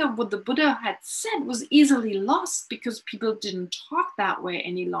meaning of what the Buddha had said was easily lost because people didn't talk that way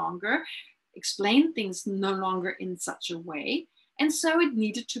any longer, explain things no longer in such a way. And so it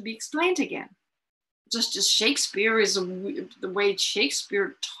needed to be explained again. Just as Shakespeare is the way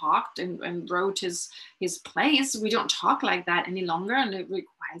Shakespeare talked and wrote his plays, we don't talk like that any longer, and it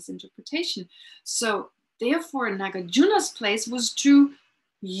requires interpretation. So therefore, Nagarjuna's place was to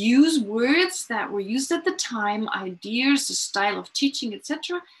use words that were used at the time, ideas, the style of teaching,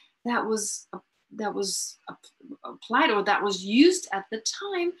 etc., that was applied or that was used at the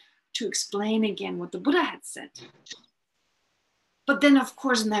time to explain again what the Buddha had said. But then, of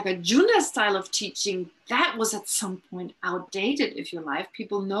course, Nagarjuna's style of teaching, that was at some point outdated, if you like.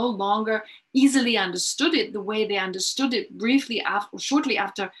 People no longer easily understood it the way they understood it briefly after, or shortly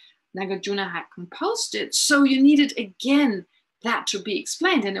after Nagarjuna had composed it. So you needed again that to be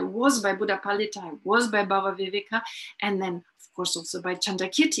explained. And it was by Buddhapalita, it was by Bhavaviveka, and then, of course, also by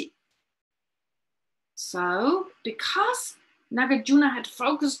Chandrakirti. So because Nagarjuna had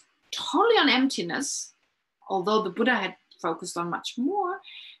focused totally on emptiness, although the Buddha had focused on much more,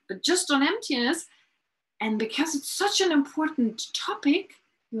 but just on emptiness, and because it's such an important topic,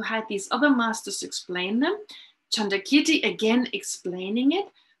 you had these other masters explain them. Chandrakirti again explaining it,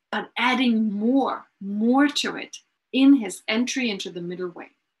 but adding more to it in his entry into the middle way.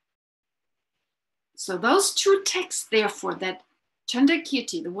 So those two texts, therefore, that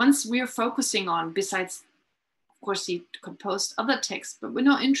Chandrakirti, the ones we're focusing on, besides, of course, he composed other texts, but we're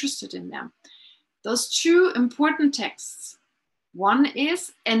not interested in them. Those two important texts, one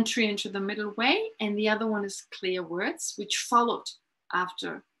is Entry into the Middle Way, and the other one is Clear Words, which followed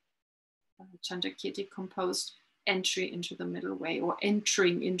after Chandrakirti composed Entry into the Middle Way, or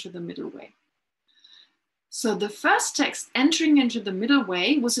Entering into the Middle Way. So the first text, Entering into the Middle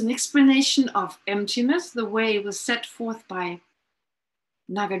Way, was an explanation of emptiness, the way it was set forth by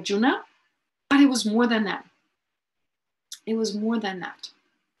Nagarjuna, but it was more than that. It was more than that.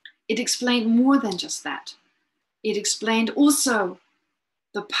 It explained more than just that. It explained also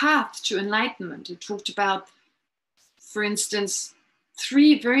the path to enlightenment. It talked about, for instance,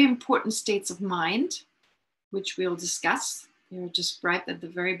 3 very important states of mind, which we'll discuss. They're described at the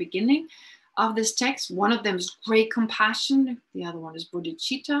very beginning of this text. One of them is great compassion. The other one is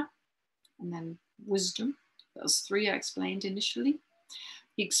bodhicitta, and then wisdom. Those 3 are explained initially.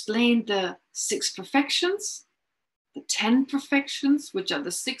 He explained the 6 perfections, the 10 perfections, which are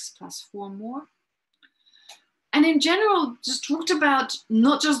the 6 plus 4 more. And in general, just talked about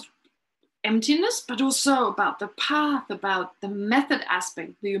not just emptiness, but also about the path, about the method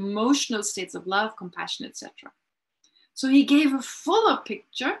aspect, the emotional states of love, compassion, etc. So he gave a fuller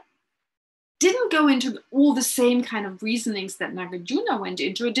picture, didn't go into all the same kind of reasonings that Nagarjuna went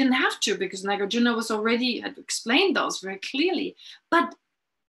into. It didn't have to, because Nagarjuna had explained those very clearly, but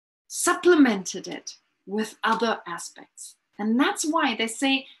supplemented it with other aspects. And that's why they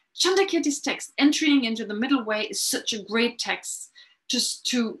say Chandrakirti's text, Entering into the Middle Way, is such a great text just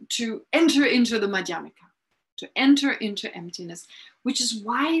to enter into the Madhyamika, to enter into emptiness, which is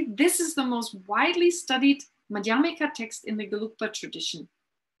why this is the most widely studied Madhyamika text in the Gelugpa tradition.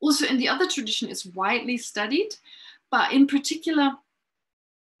 Also in the other tradition is widely studied, but in particular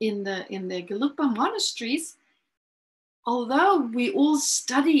in the Gelugpa monasteries, although we all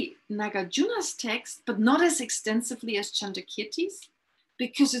study Nagarjuna's text, but not as extensively as Chandrakirti's,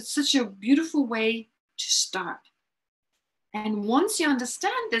 because it's such a beautiful way to start. And once you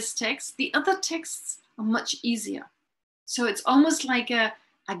understand this text, the other texts are much easier. So it's almost like a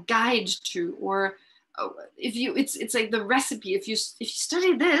guide to, or it's like the recipe. If you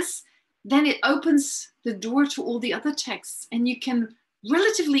study this, then it opens the door to all the other texts, and you can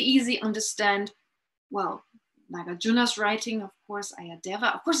relatively easy understand, well, Nagarjuna's writing, of course,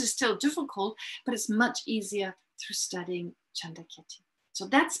 Ayadeva. Of course, it's still difficult, but it's much easier through studying Chandrakirti. So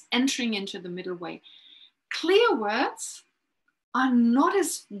that's Entering into the Middle Way. Clear Words are not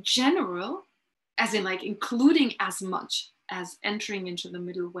as general, as in like including as much as Entering into the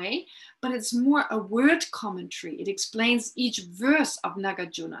Middle Way, but it's more a word commentary. It explains each verse of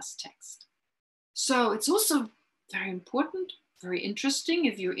Nagarjuna's text. So it's also very important, very interesting.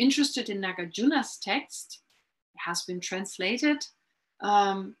 If you're interested in Nagarjuna's text, it has been translated.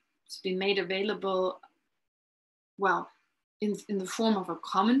 It's been made available, well, in the form of a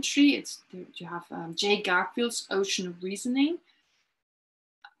commentary. You have J. Garfield's Ocean of Reasoning.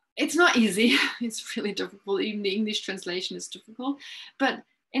 It's not easy. It's really difficult. Even the English translation is difficult. But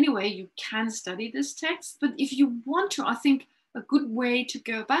anyway, you can study this text. But if you want to, I think a good way to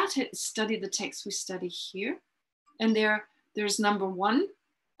go about it is study the text we study here. And there's number 1,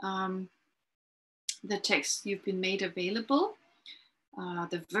 the text you've been made available,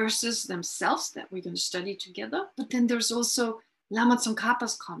 the verses themselves that we're going to study together. But then there's also Lama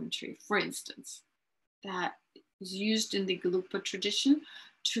Tsongkhapa's commentary, for instance, that is used in the Gelugpa tradition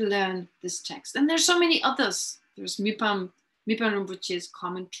to learn this text. And there's so many others. There's Mipham Rinpoche's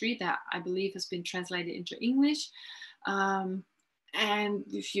commentary that I believe has been translated into English. And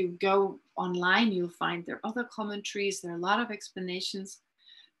if you go online, you'll find there are other commentaries. There are a lot of explanations.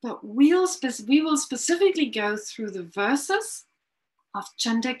 But we will specifically go through the verses of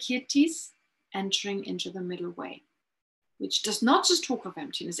Chandrakirti's Entering into the Middle Way, which does not just talk of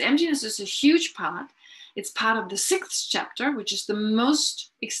emptiness. Emptiness is a huge part. It's part of the 6th chapter, which is the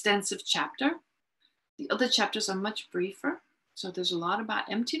most extensive chapter. The other chapters are much briefer. So there's a lot about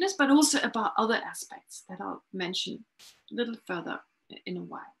emptiness, but also about other aspects that I'll mention a little further in a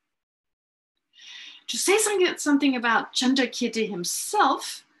while. To say something about Chandrakirti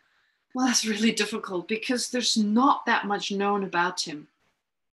himself, well, that's really difficult because there's not that much known about him.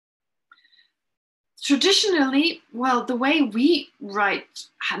 Traditionally, well, the way we write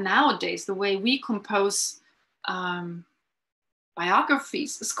nowadays, the way we compose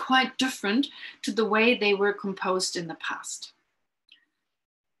biographies is quite different to the way they were composed in the past.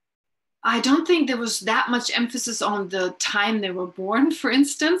 I don't think there was that much emphasis on the time they were born, for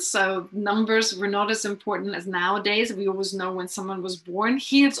instance. So numbers were not as important as nowadays. We always know when someone was born.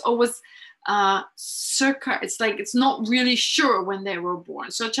 Here it's always circa, it's like it's not really sure when they were born.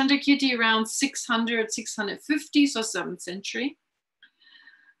 So Chandrakirti around 600, 650, so 7th century.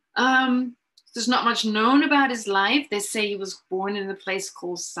 There's not much known about his life. They say he was born in a place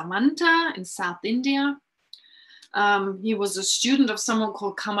called Samanta in South India. He was a student of someone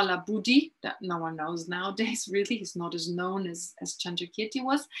called Kamala Buddhi that no one knows nowadays, really. He's not as known as Chandrakirti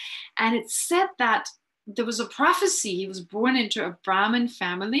was. And it's said that there was a prophecy. He was born into a Brahmin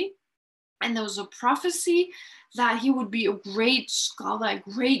family. And there was a prophecy that he would be a great scholar, a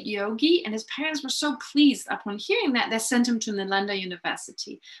great yogi. And his parents were so pleased upon hearing that, they sent him to Nalanda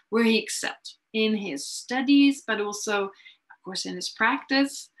University, where he excelled in his studies, but also, of course, in his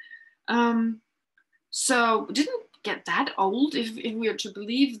practice. So it didn't get that old, if we are to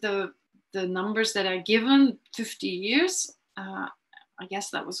believe the numbers that are given, 50 years. I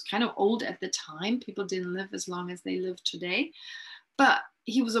guess that was kind of old at the time. People didn't live as long as they live today. But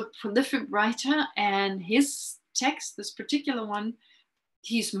he was a prolific writer, and his text, this particular one,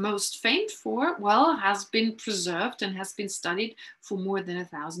 he's most famed for, well, has been preserved and has been studied for more than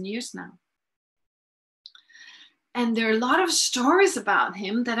 1,000 years now. And there are a lot of stories about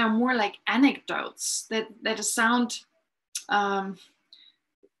him that are more like anecdotes that sound,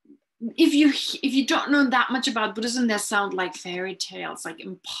 if you don't know that much about Buddhism, they sound like fairy tales, like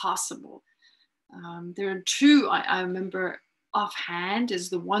impossible. There are two I remember offhand. Is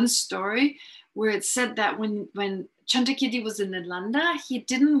the one story where it said that when Chandrakirti was in Nalanda, he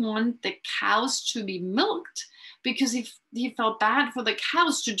didn't want the cows to be milked because he felt bad for the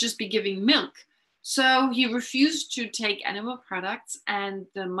cows to just be giving milk. So he refused to take animal products, and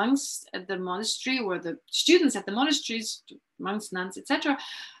the monks at the monastery, or the students at the monasteries, monks, nuns, etc.,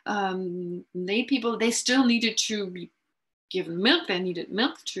 lay people, they still needed to be given milk. They needed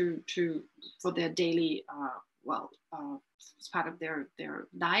milk for their daily, as part of their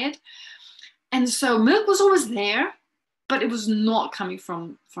diet. And so milk was always there, but it was not coming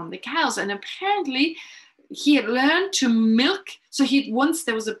from the cows. And apparently he had learned to milk. So once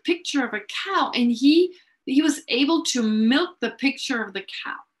there was a picture of a cow, and he was able to milk the picture of the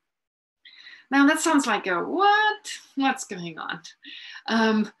cow. Now that sounds like what's going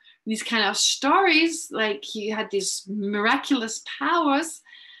on? These kind of stories, like he had these miraculous powers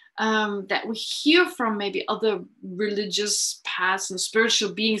that we hear from maybe other religious paths and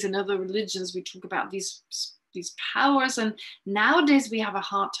spiritual beings in other religions. We talk about these powers, and nowadays we have a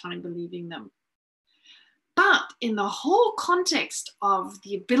hard time believing them. But in the whole context of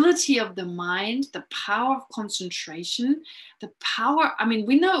the ability of the mind, the power of concentration, the power,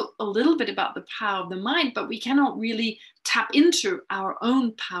 we know a little bit about the power of the mind, but we cannot really tap into our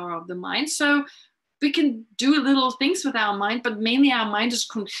own power of the mind. So we can do little things with our mind, but mainly our mind is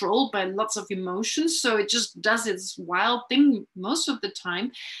controlled by lots of emotions. So it just does its wild thing most of the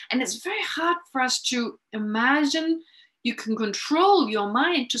time. And it's very hard for us to imagine you can control your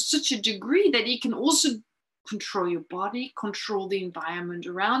mind to such a degree that you can also control your body, control the environment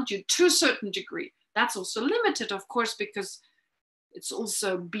around you to a certain degree. That's also limited, of course, because it's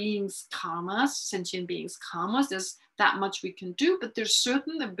also beings karmas, sentient beings karmas. There's that much we can do, but there's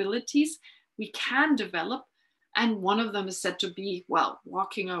certain abilities we can develop. And one of them is said to be,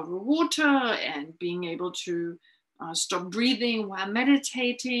 walking over water and being able to stop breathing while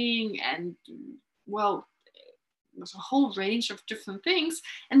meditating. And, there's a whole range of different things.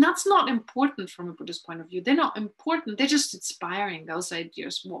 And that's not important from a Buddhist point of view. They're not important. They're just inspiring, those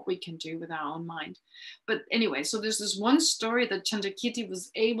ideas, what we can do with our own mind. But anyway, so there's this one story that Chandrakirti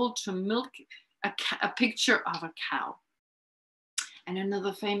was able to milk a picture of a cow. And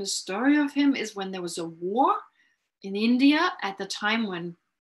another famous story of him is when there was a war in India at the time when,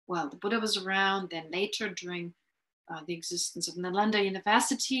 the Buddha was around, then later during the existence of Nalanda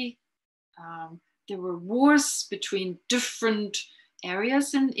University, there were wars between different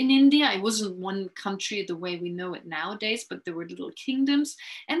areas in India. It wasn't one country the way we know it nowadays, but there were little kingdoms,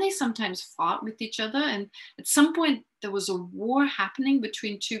 and they sometimes fought with each other. And at some point, there was a war happening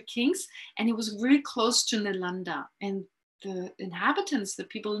between two kings, and it was very close to Nalanda. And the inhabitants, the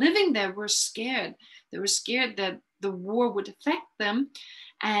people living there, were scared. They were scared that the war would affect them,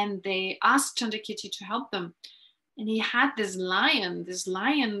 and they asked Chandrakirti to help them. And he had this lion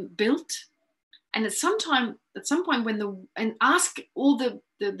built. And at some point, when asked all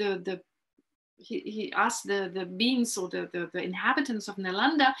he asked the beings or the inhabitants of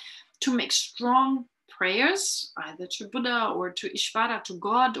Nalanda to make strong prayers, either to Buddha or to Ishvara, to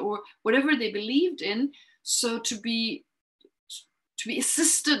God, or whatever they believed in, so to to be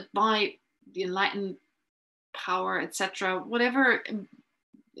assisted by the enlightened power, etc., whatever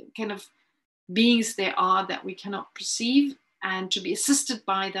kind of beings they are that we cannot perceive, and to be assisted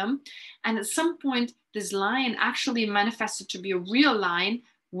by them. And at some point, this lion actually manifested to be a real lion,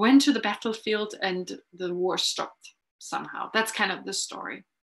 went to the battlefield, and the war stopped somehow. That's kind of the story.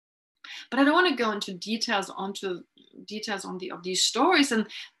 But I don't want to go into details of these stories. And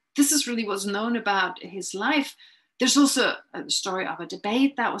this is really what's known about his life. There's also a story of a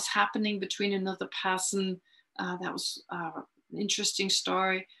debate that was happening between another person. That was an interesting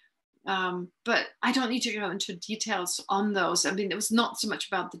story. But I don't need to go into details on those. I mean, it was not so much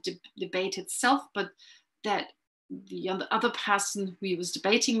about the debate itself, but that the other person who he was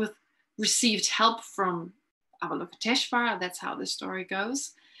debating with received help from Avalokiteshvara. That's how the story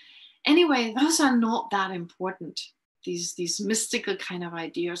goes. Anyway, those are not that important. These mystical kind of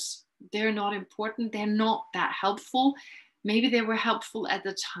ideas, they're not important. They're not that helpful. Maybe they were helpful at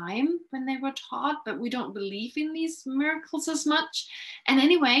the time when they were taught, but we don't believe in these miracles as much. And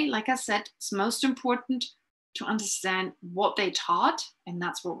anyway, like I said, it's most important to understand what they taught. And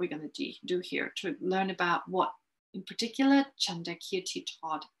that's what we're going to do here, to learn about what, in particular, Chandrakirti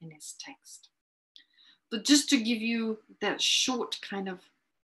taught in his text. But just to give you that short kind of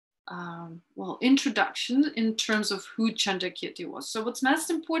introduction in terms of who Chandrakirti was. So what's most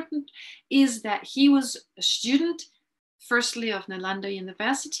important is that he was a student, firstly of Nalanda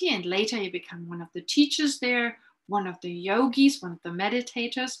University, and later he became one of the teachers there, one of the yogis, one of the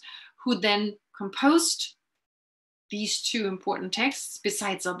meditators, who then composed these two important texts,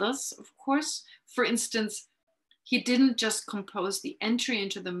 besides others, of course. For instance, he didn't just compose the entry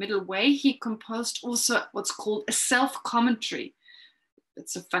into the middle way, he composed also what's called a self-commentary.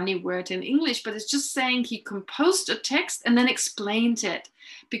 It's a funny word in English, but it's just saying he composed a text and then explained it,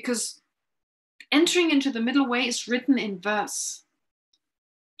 because entering into the middle way is written in verse.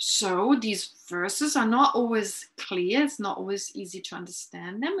 So these verses are not always clear. It's not always easy to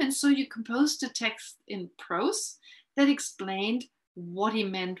understand them. And so you composed a text in prose that explained what he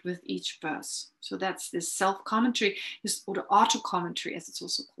meant with each verse. So that's this self-commentary, or the auto-commentary, as it's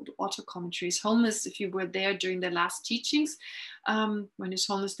also called, auto-commentary. His Holiness, if you were there during the last teachings, when His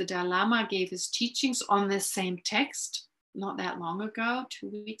Holiness the Dalai Lama gave his teachings on this same text, not that long ago, 2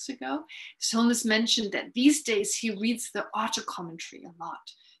 weeks ago, His Holiness mentioned that these days he reads the auto-commentary a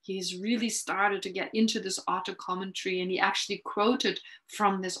lot. He's really started to get into this auto-commentary, and he actually quoted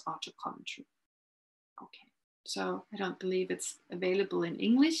from this auto-commentary. Okay. So I don't believe it's available in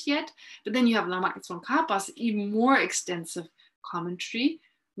English yet, but then you have Lama Tsongkhapa's even more extensive commentary,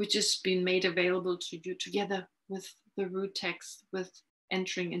 which has been made available to you together with the root text, with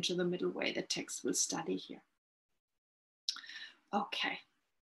entering into the middle way, the text we'll study here. Okay,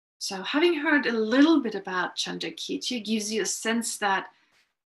 so having heard a little bit about Chandrakirti gives you a sense that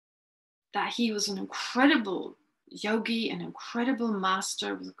he was an incredible yogi, an incredible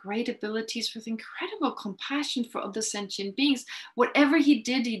master with great abilities, with incredible compassion for other sentient beings. Whatever he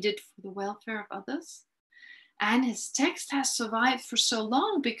did for the welfare of others. And his text has survived for so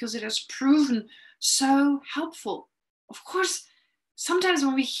long because it has proven so helpful. Of course, sometimes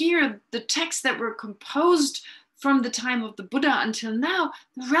when we hear the texts that were composed from the time of the Buddha until now,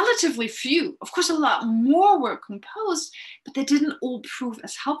 relatively few. Of course, a lot more were composed, but they didn't all prove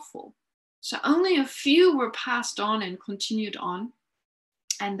as helpful. So only a few were passed on and continued on.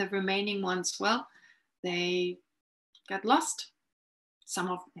 And the remaining ones, well, they got lost. Some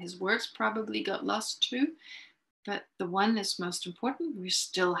of his works probably got lost too. But the one that's most important, we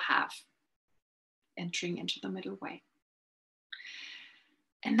still have, entering into the middle way.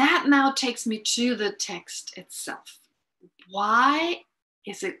 And that now takes me to the text itself. Why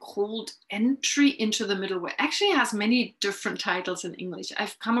is it called Entry into the Middle Way? Actually, it has many different titles in English.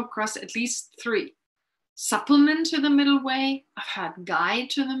 I've come across at least 3. Supplement to the Middle Way, I've had Guide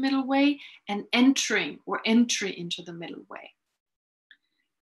to the Middle Way, and Entering or Entry into the Middle Way.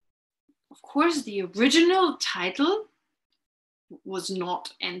 Of course, the original title was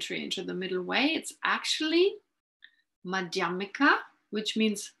not Entry into the Middle Way. It's actually Madhyamika, which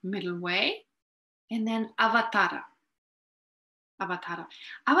means middle way, and then Avatara.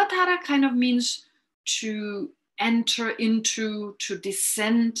 Avatara kind of means to enter into, to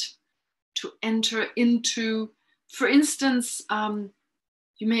descend, to enter into. For instance,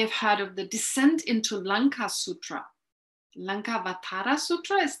 you may have heard of the Descent into Lanka Sutra. Lankavatara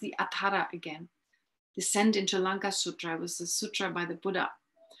Sutra is the Atara again. Descent into Lanka Sutra was the sutra by the Buddha.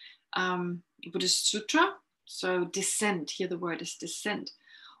 Buddhist sutra. So descent, here the word is descent.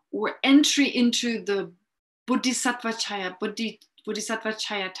 Or entry into the Bodhisattvachaya, Bodhisattva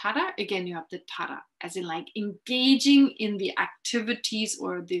Chayatara, again, you have the tara, as in like engaging in the activities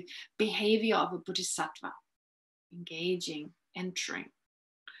or the behavior of a bodhisattva. Engaging, entering.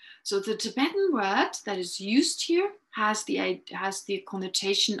 So the Tibetan word that is used here has the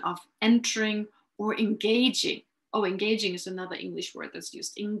connotation of entering or engaging. Oh, engaging is another English word that's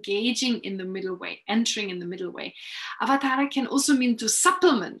used. Engaging in the middle way, entering in the middle way. Avatara can also mean to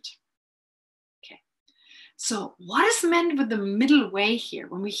supplement. Okay. So what is meant with the middle way here?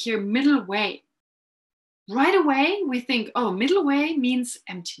 When we hear middle way, right away we think, oh, middle way means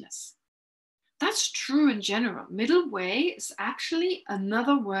emptiness. That's true in general. Middle way is actually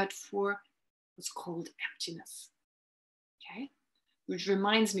another word for what's called emptiness. Okay. Which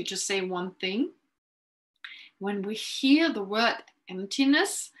reminds me to say one thing. When we hear the word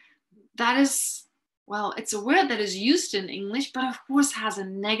emptiness, that is, well, it's a word that is used in English, but of course has a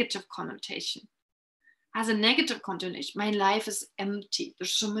negative connotation. Has a negative connotation. My life is empty.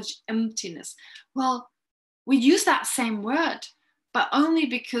 There's so much emptiness. Well, we use that same word, but only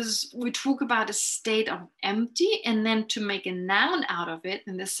because we talk about a state of empty, and then to make a noun out of it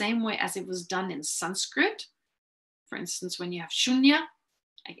in the same way as it was done in Sanskrit. For instance, when you have shunya,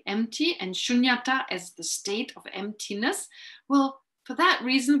 like empty, and shunyata as the state of emptiness. Well, for that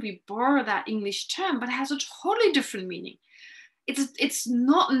reason, we borrow that English term, but it has a totally different meaning. It's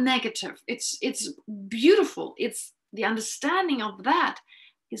not negative. It's beautiful. It's the understanding of that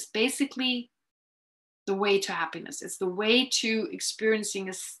is basically the way to happiness. It's the way to experiencing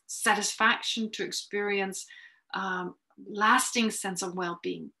a satisfaction, to experience lasting sense of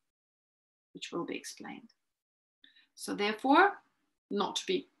well-being, which will be explained. So therefore, not to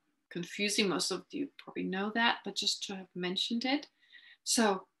be confusing, most of you probably know that, but just to have mentioned it.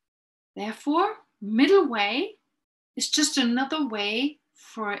 So therefore, middle way is just another way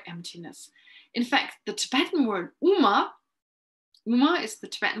for emptiness. In fact, the Tibetan word uma is the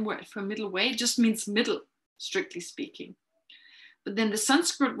Tibetan word for middle way. It just means middle, strictly speaking. But then the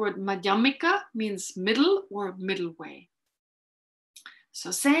Sanskrit word madhyamika means middle or middle way.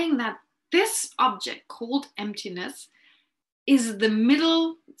 So saying that this object called emptiness is the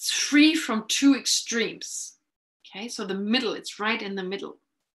middle, it's free from two extremes. Okay, so the middle, it's right in the middle.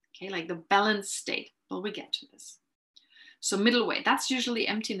 Okay, like the balanced state. Well, we get to this. So middle way, that's usually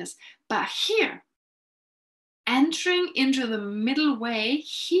emptiness. But here, entering into the middle way,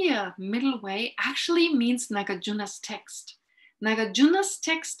 here, middle way actually means Nagarjuna's text. Nagarjuna's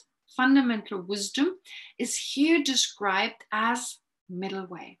text, Fundamental Wisdom, is here described as middle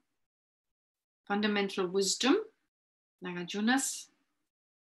way. Fundamental Wisdom, Nagarjuna's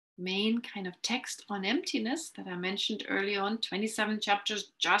main kind of text on emptiness that I mentioned earlier on, 27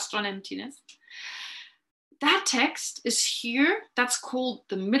 chapters just on emptiness. That text is here, that's called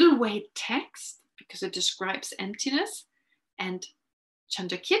the middle way text because it describes emptiness. And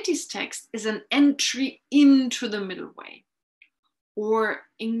Chandrakirti's text is an entry into the middle way, or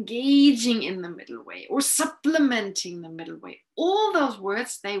engaging in the middle way, or supplementing the middle way. All those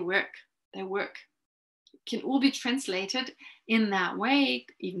words, they work. Can all be translated in that way,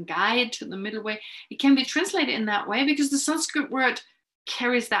 even guide to the middle way. It can be translated in that way because the Sanskrit word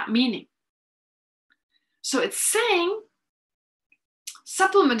carries that meaning. So it's saying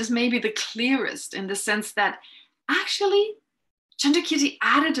supplement is maybe the clearest in the sense that actually Chandrakirti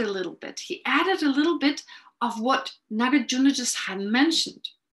added a little bit. He added a little bit of what Nagarjuna just had mentioned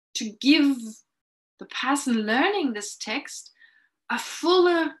to give the person learning this text a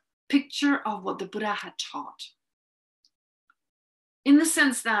fuller picture of what the Buddha had taught. In the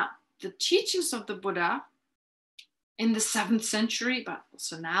sense that the teachings of the Buddha in the 7th century, but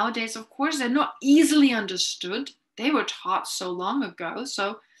also nowadays, of course, they're not easily understood. They were taught so long ago,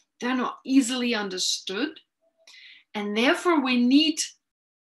 so they're not easily understood. And therefore, we need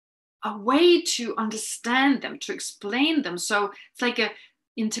a way to understand them, to explain them. So it's like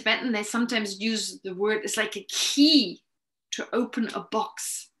in Tibetan, they sometimes use the word, it's like a key to open a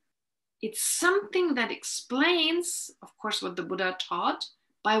box. It's something that explains, of course, what the Buddha taught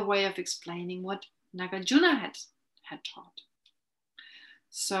by way of explaining what Nagarjuna had taught.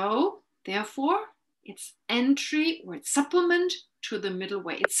 So, therefore, it's entry or it's supplement to the middle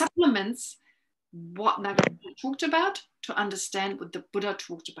way. It supplements what Nagarjuna talked about to understand what the Buddha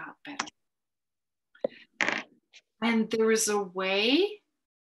talked about better. And there is a way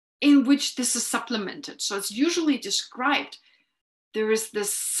in which this is supplemented. So it's usually described. There is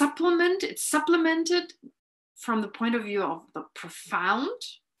this supplement, it's supplemented from the point of view of the profound,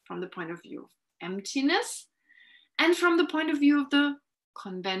 from the point of view of emptiness, and from the point of view of the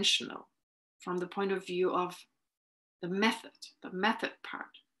conventional, from the point of view of the method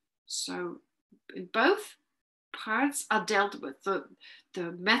part. So in both, parts are dealt with.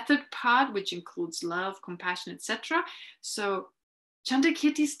 The method part, which includes love, compassion, etc. So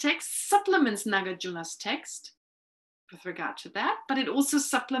Chandrakirti's text supplements Nagarjuna's text with regard to that, but it also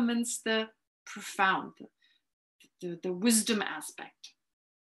supplements the profound, the wisdom aspect.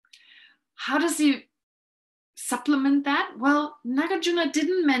 How does he supplement that? Well, Nagarjuna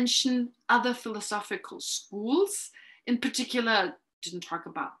didn't mention other philosophical schools. In particular, didn't talk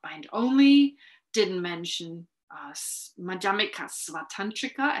about mind only, didn't mention Madhyamika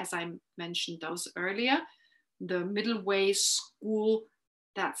Svatantrika, as I mentioned those earlier, the middle way school,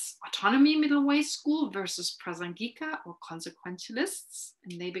 that's autonomy middle way school versus Prasangika or consequentialists,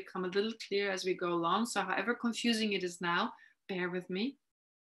 and they become a little clearer as we go along. So however confusing it is now, bear with me.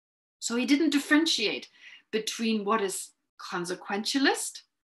 So he didn't differentiate between what is consequentialist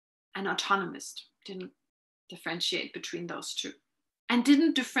and autonomist, didn't differentiate between those two, and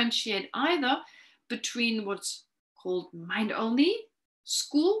didn't differentiate either between what's called mind-only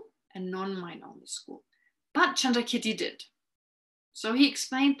school and non-mind-only school. But Chandrakirti did. So he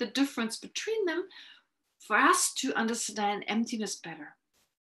explained the difference between them for us to understand emptiness better.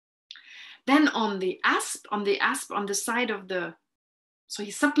 Then on the side of the, so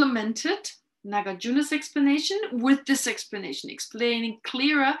he supplemented Nagarjuna's explanation with this explanation, explaining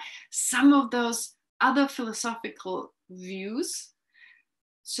clearer some of those other philosophical views,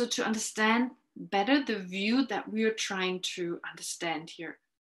 so to understand better the view that we are trying to understand here,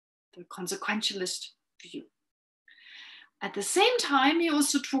 the consequentialist view. At the same time, he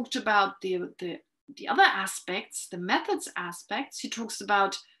also talked about the other aspects, the methods aspects. He talks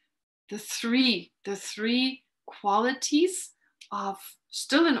about the three qualities of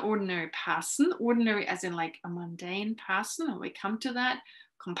still an ordinary person, ordinary as in like a mundane person, and we come to that,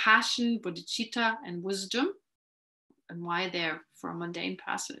 compassion, bodhicitta, and wisdom, and why they're for a mundane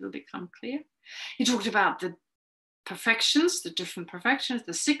person, it'll become clear. He talked about the perfections, the different perfections,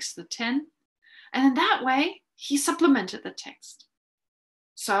 the 6, the 10, and in that way, he supplemented the text.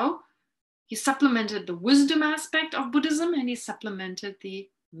 So he supplemented the wisdom aspect of Buddhism and he supplemented the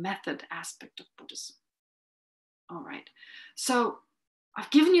method aspect of Buddhism. All right. So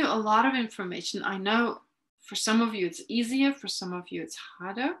I've given you a lot of information. I know for some of you it's easier, for some of you it's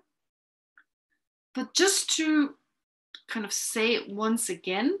harder. But just to kind of say it once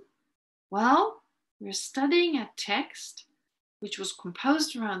again, well, we're studying a text which was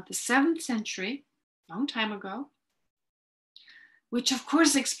composed around the 7th century, long time ago, which of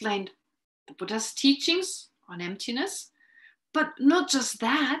course explained the Buddha's teachings on emptiness, but not just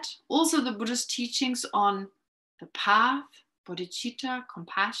that, also the Buddha's teachings on the path, bodhicitta,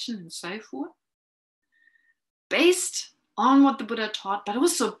 compassion, and so forth, based on what the Buddha taught, but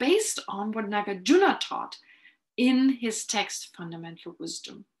also based on what Nagarjuna taught in his text, Fundamental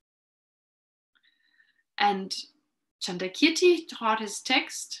Wisdom. And Chandrakirti taught his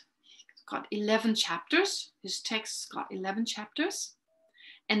text, got 11 chapters. His text got 11 chapters.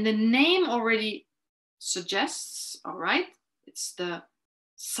 And the name already suggests, all right, it's the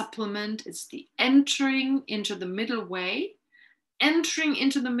supplement, it's the entering into the middle way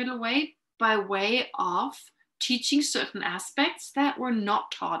by way of teaching certain aspects that were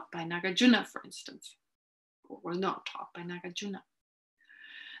not taught by Nagarjuna, for instance, or were not taught by Nagarjuna.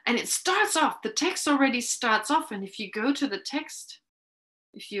 And it starts off, the text already starts off, and if you go to the text,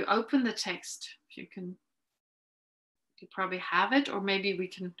 if you open the text, if you can, you probably have it, or maybe we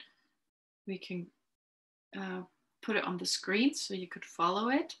can put it on the screen so you could follow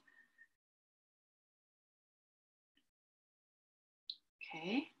it.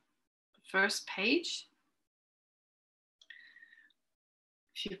 Okay, the first page.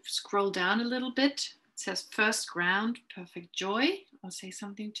 If you scroll down a little bit, it says first ground, perfect joy. I'll say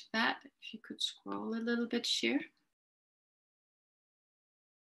something to that. If you could scroll a little bit here.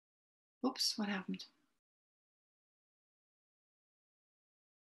 Oops, what happened?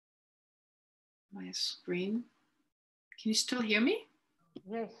 My screen. Can you still hear me?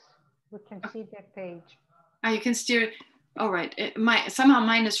 Yes, we can see that page. Oh, you can steer. All right. Somehow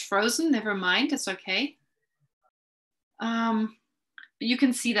mine is frozen. Never mind. It's okay. You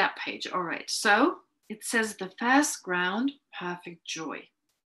can see that page. All right. So it says the first ground, perfect joy.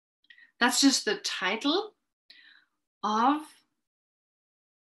 That's just the title of.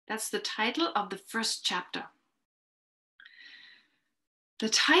 That's the title of the first chapter. The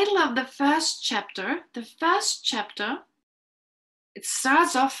title of the first chapter, it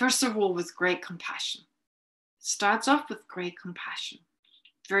starts off, first of all, with great compassion. It starts off with great compassion.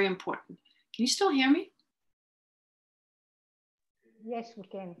 Very important. Can you still hear me? Yes, we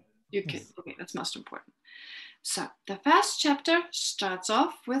can. You can. Okay, that's most important. So the first chapter starts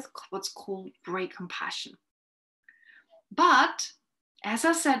off with what's called great compassion. But as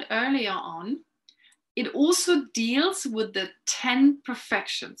I said earlier on, it also deals with the 10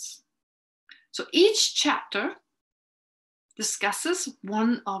 perfections. So each chapter discusses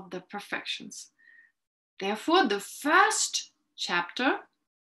one of the perfections. Therefore, the first chapter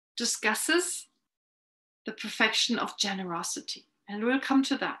discusses the perfection of generosity. And we'll come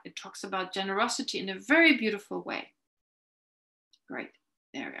to that. It talks about generosity in a very beautiful way. Great,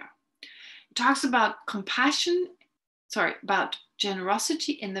 there we are. It talks about about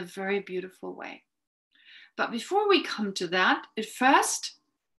generosity in a very beautiful way. But before we come to that, it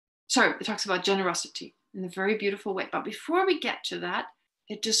talks about generosity in a very beautiful way. But before we get to that,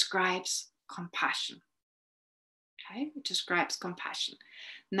 it describes compassion. Okay, it describes compassion.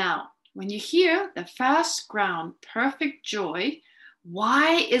 Now, when you hear the first ground, perfect joy,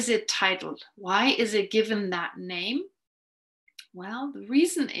 why is it titled? Why is it given that name? Well, the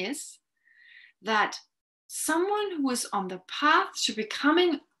reason is that someone who is on the path to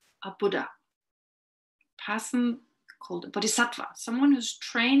becoming a Buddha, person called a Bodhisattva, someone who's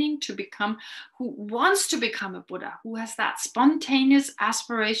training to become, who wants to become a Buddha, who has that spontaneous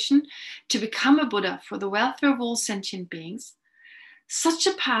aspiration to become a Buddha for the welfare of all sentient beings, such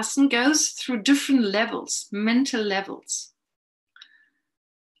a person goes through different levels, mental levels.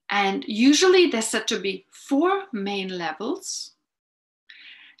 And usually there's said to be 4 main levels.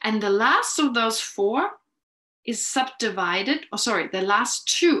 And the last of those 4 is subdivided, the last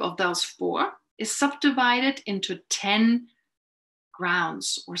 2 of those 4 is subdivided into 10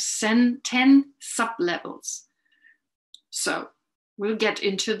 grounds or 10 sub-levels. So we'll get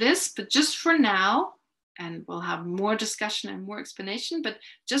into this, but just for now, and we'll have more discussion and more explanation, but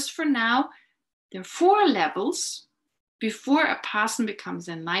just for now, there are 4 levels before a person becomes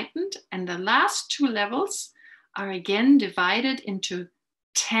enlightened, and the last 2 levels are again divided into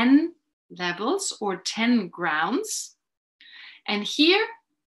 10 levels or 10 grounds. And here,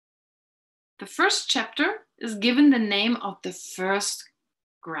 the first chapter is given the name of the first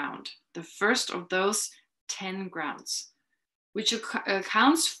ground, the first of those 10 grounds, which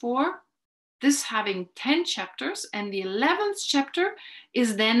accounts for this having 10 chapters, and the 11th chapter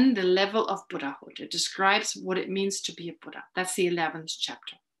is then the level of Buddhahood. It describes what it means to be a Buddha. That's the 11th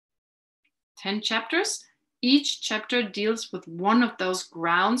chapter. 10 chapters. Each chapter deals with one of those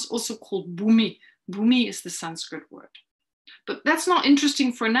grounds, also called Bhumi. Bhumi is the Sanskrit word. But that's not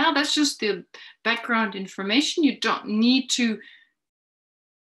interesting for now. That's just the background information. You don't need to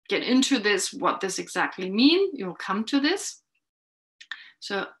get into this, what this exactly means. You'll come to this.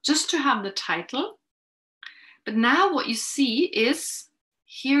 So just to have the title. But now what you see is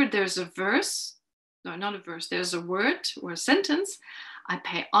here there's a verse. No, not a verse. There's a word or a sentence. I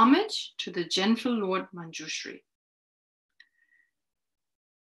pay homage to the gentle Lord Manjushri.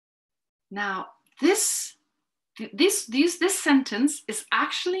 Now, this sentence is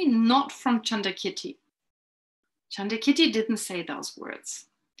actually not from Chandrakirti. Chandrakirti didn't say those words.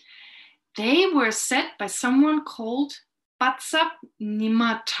 They were said by someone called Patsap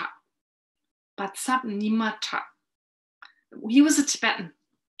Nimata. Patsap Nimata. He was a Tibetan.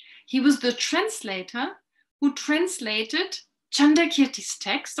 He was the translator who translated Chandrakirti's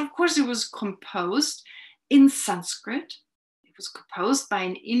text. Of course, it was composed in Sanskrit. It was composed by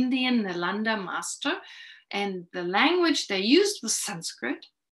an Indian Nalanda master, and the language they used was Sanskrit.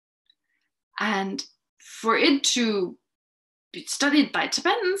 And for it to be studied by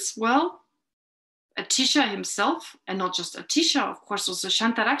Tibetans, well, Atisha himself, and not just Atisha, of course, also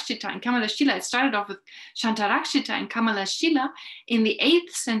Shantarakshita and Kamalashila. It started off with Shantarakshita and Kamalashila in the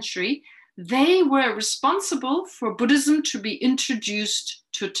 8th century. They were responsible for Buddhism to be introduced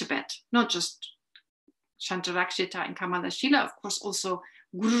to Tibet, not just Shantarakshita and Kamalashila, of course, also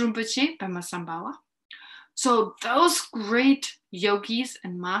Guru Rinpoche, Pema Sambhawa. So those great yogis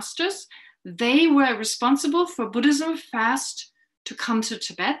and masters, they were responsible for Buddhism first to come to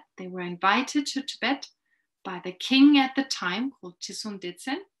Tibet. They were invited to Tibet by the king at the time called Chisun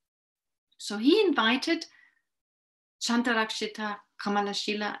Detsen. So he invited Shantarakshita,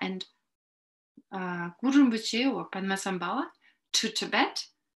 Kamalashila, and Guru Rinpoche or Padma Sambhawa to Tibet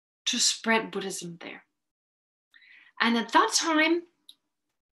to spread Buddhism there. And at that time,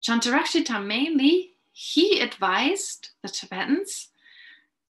 Shantarakshita mainly, he advised the Tibetans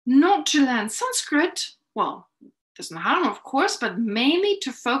not to learn Sanskrit. Well, there's no harm, of course, but mainly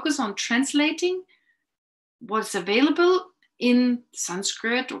to focus on translating what's available in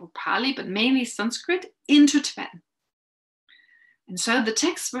Sanskrit or Pali, but mainly Sanskrit, into Tibetan. And so the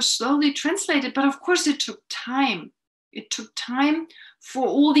texts were slowly translated, but of course it took time. It took time for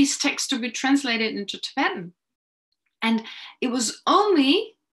all these texts to be translated into Tibetan. And it was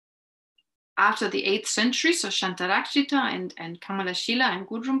only after the 8th century, so Chandrakirti and Kamalashila and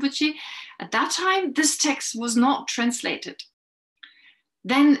Gudrunpuchi, at that time, this text was not translated.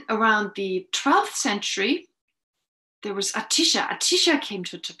 Then around the 12th century, there was Atisha. Atisha came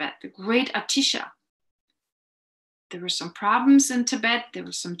to Tibet, the great Atisha. There were some problems in Tibet. There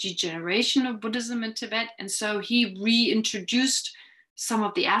was some degeneration of Buddhism in Tibet. And so he reintroduced some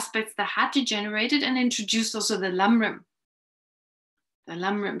of the aspects that had degenerated and introduced also the Lamrim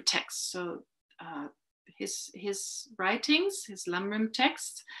text. So his writings, his Lamrim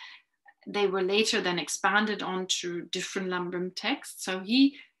texts, they were later then expanded onto different Lamrim texts. So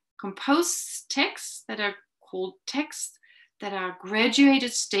he composed texts that are called texts that are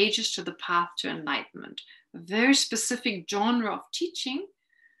graduated stages to the path to enlightenment, a very specific genre of teaching,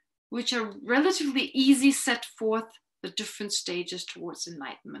 which are relatively easy set forth the different stages towards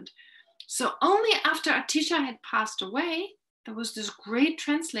enlightenment. So only after Atisha had passed away, there was this great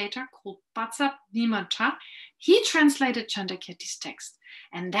translator called Patsap Nimata. He translated Chandrakirti's text,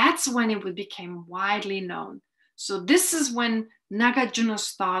 and that's when it became widely known. So this is when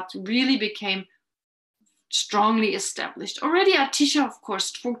Nagarjuna's thought really became strongly established. Already Atisha, of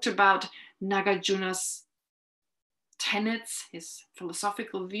course, talked about Nagarjuna's tenets, his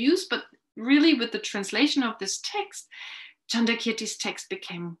philosophical views, but really with the translation of this text, Chandrakirti's text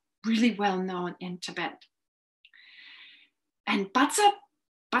became really well known in Tibet. And Patsap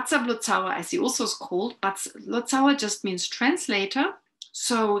Lotsawa, as he also is called, Lotsawa just means translator.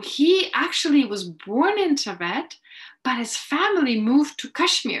 So he actually was born in Tibet, but his family moved to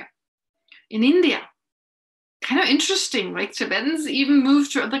Kashmir in India. Kind of interesting, like Tibetans even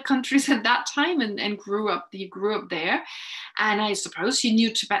moved to other countries at that time and grew up. He grew up there. And I suppose he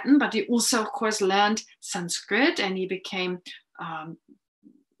knew Tibetan, but he also, of course, learned Sanskrit, and he became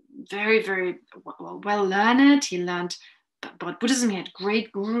very, very well learned. He learned about Buddhism. He had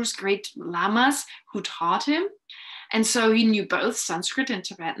great gurus, great lamas who taught him. And so he knew both Sanskrit and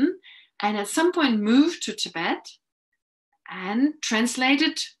Tibetan, and at some point moved to Tibet and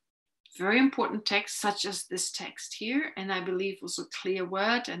translated very important texts such as this text here, and I believe also Clear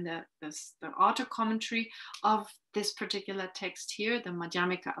Word and the auto commentary of this particular text here, the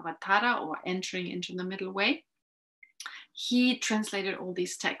Madhyamika Avatara, or Entering into the Middle Way. He translated all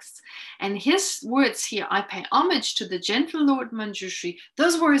these texts, and his words here, I pay homage to the gentle Lord Manjushri,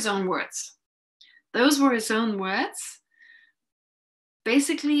 those were his own words. Those were his own words.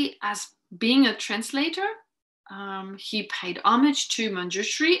 Basically, as being a translator, he paid homage to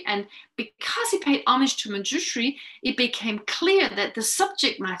Manjushri, and because he paid homage to Manjushri, it became clear that the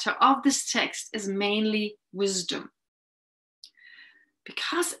subject matter of this text is mainly wisdom.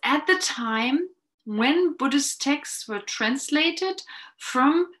 Because at the time, when Buddhist texts were translated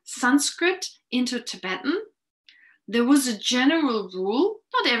from Sanskrit into Tibetan, there was a general rule.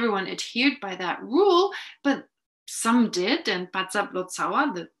 Not everyone adhered by that rule, but some did, and Patsap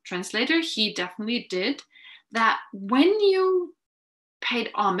Lotsawa, the translator, he definitely did, that when you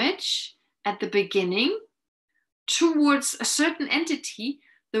paid homage at the beginning towards a certain entity,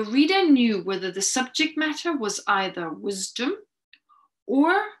 the reader knew whether the subject matter was either wisdom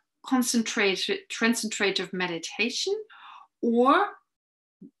or concentrative meditation or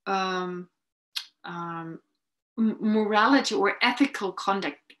morality or ethical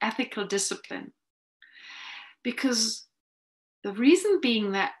conduct, ethical discipline. Because the reason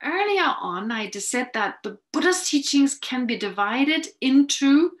being that earlier on, I just said that the Buddha's teachings can be divided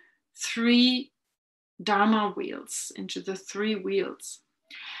into 3 Dharma wheels, into the 3 wheels.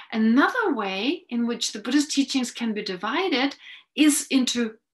 Another way in which the Buddha's teachings can be divided is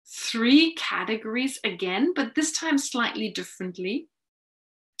into 3 categories again, but this time slightly differently,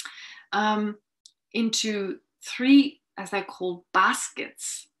 into 3, as I call,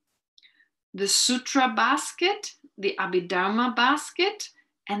 baskets. The Sutra basket, the Abhidharma basket,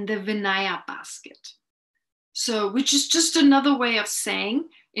 and the Vinaya basket. So, which is just another way of saying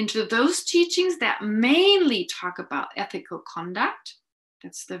into those teachings that mainly talk about ethical conduct,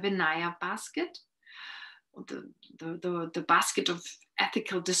 that's the Vinaya basket, the basket of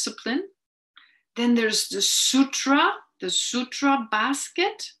ethical discipline. Then there's the Sutra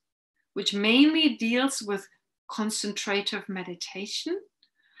basket, which mainly deals with concentrative meditation.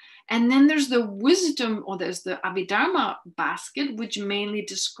 And then there's the wisdom, or there's the Abhidharma basket, which mainly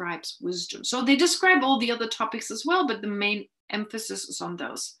describes wisdom. So they describe all the other topics as well, but the main emphasis is on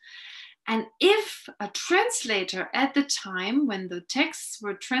those. And if a translator at the time when the texts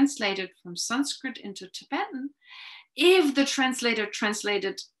were translated from Sanskrit into Tibetan, if the translator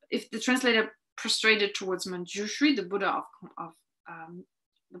prostrated towards Manjushri, the Buddha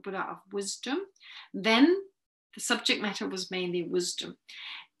of wisdom, then the subject matter was mainly wisdom.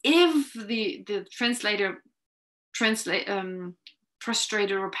 if the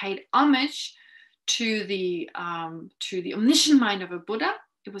prostrated or paid homage to the omniscient mind of a Buddha,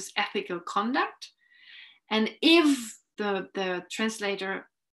 it was ethical conduct. And if the translator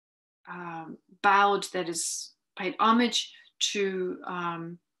bowed, that is, paid homage to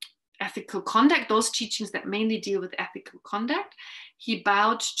ethical conduct, those teachings that mainly deal with ethical conduct, he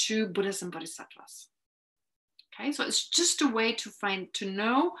bowed to Buddhas and Bodhisattvas. Okay, so it's just a way to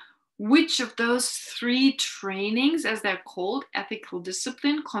know which of those three trainings, as they're called, ethical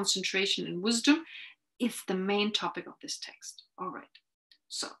discipline, concentration, and wisdom, is the main topic of this text. All right.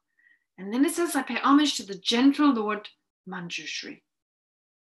 So, and then it says, I pay homage to the gentle Lord Manjushri.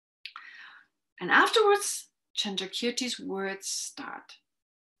 And afterwards, Chandrakirti's words start.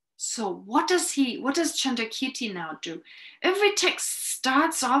 So what does Chandrakirti now do? Every text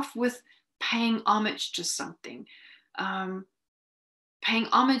starts off with paying homage to something. Paying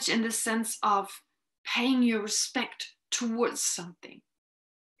homage in the sense of paying your respect towards something.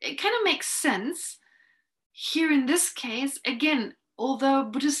 It kind of makes sense. Here in this case, again, although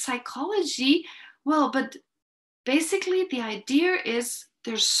Buddhist psychology, well, but basically the idea is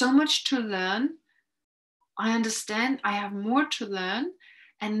there's so much to learn. I understand, I have more to learn,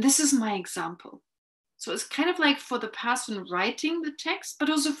 and this is my example. So it's kind of like for the person writing the text, but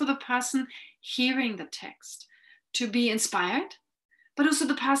also for the person hearing the text to be inspired, but also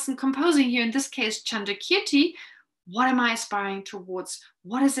the person composing, here in this case, Chandrakirti. What am I aspiring towards?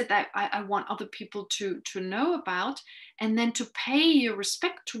 What is it that I want other people to know about? And then to pay your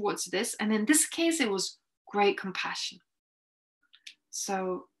respect towards this. And in this case, it was great compassion.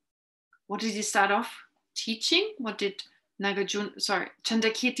 So what did he start off teaching? What did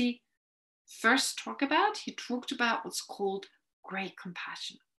Chandrakirti first talk about? He talked about what's called great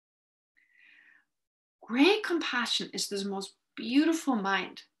compassion. Great compassion is this most beautiful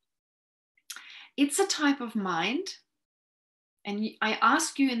mind. It's a type of mind, and I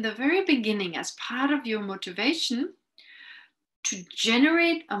ask you in the very beginning, as part of your motivation, to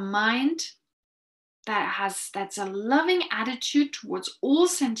generate a mind that's a loving attitude towards all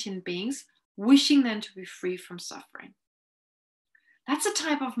sentient beings, wishing them to be free from suffering. That's a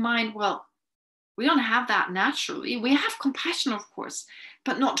type of mind, well, we don't have that naturally. We have compassion, of course,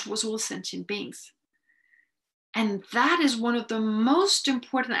 but not towards all sentient beings. And that is one of the most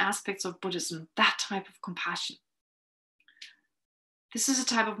important aspects of Buddhism, that type of compassion. This is a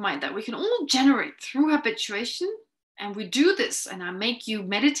type of mind that we can all generate through habituation. And we do this, and I make you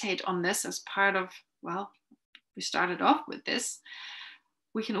meditate on this as part of, well, we started off with this.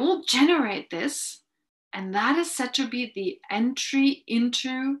 We can all generate this, and that is said to be the entry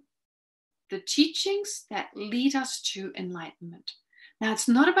into the teachings that lead us to enlightenment. Now, it's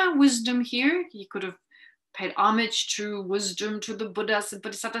not about wisdom here. He could have paid homage to wisdom, to the Buddhas and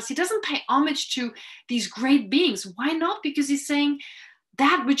Bodhisattvas. He doesn't pay homage to these great beings. Why not? Because he's saying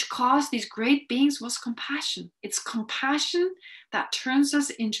that which caused these great beings was compassion. It's compassion that turns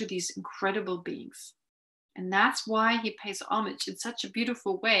us into these incredible beings. And that's why he pays homage in such a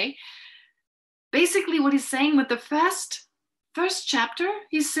beautiful way. Basically, what he's saying with the first chapter,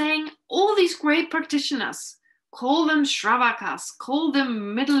 he's saying all these great practitioners, call them Shravakas, call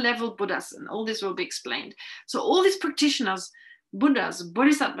them middle-level Buddhas, and all this will be explained. So all these practitioners, Buddhas,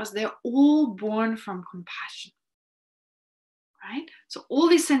 Bodhisattvas, they're all born from compassion, right? So all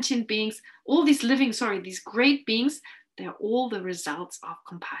these sentient beings, all these these great beings, they're all the results of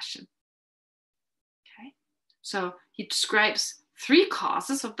compassion. Okay, so he describes 3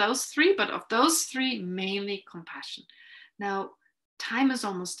 causes of those 3, but of those 3, mainly compassion. Now, time is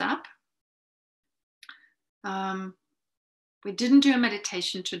almost up. We didn't do a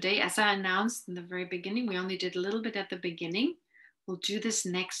meditation today. As I announced in the very beginning, we only did a little bit at the beginning. We'll do this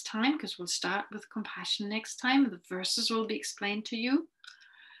next time because we'll start with compassion next time. The verses will be explained to you.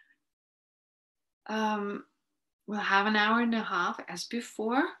 We'll have an hour and a half as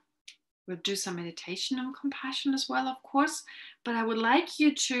before. We'll do some meditation on compassion as well, of course. But I would like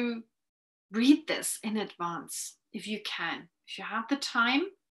you to read this in advance if you can. If you have the time,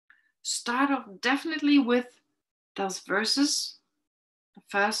 start off definitely with those verses, the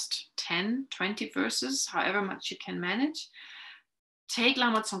first 10, 20 verses, however much you can manage. Take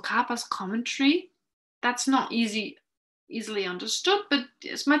Lama Tsongkhapa's commentary. That's not easily understood, but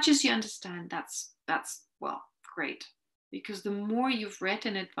as much as you understand, that's well, great. Because the more you've read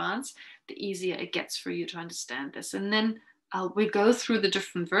in advance, the easier it gets for you to understand this. And then we'll go through the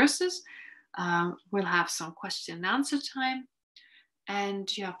different verses. We'll have some question and answer time.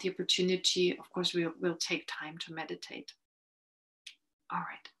 And you have the opportunity, of course, we'll take time to meditate. All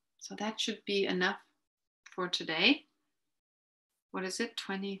right, so that should be enough for today. what is it,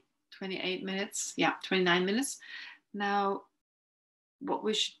 28 minutes? Yeah, 29 minutes. Now, what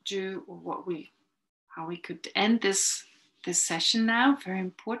we should do, or how we could end this session now, very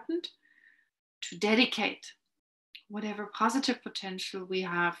important, to dedicate whatever positive potential we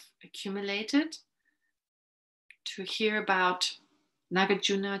have accumulated to hear about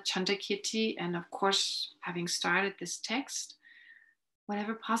Nagarjuna, Chandrakirti, and of course, having started this text,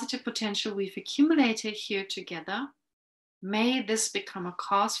 whatever positive potential we've accumulated here together, may this become a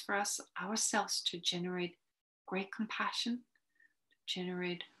cause for us ourselves to generate great compassion, to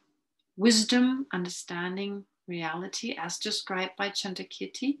generate wisdom, understanding reality as described by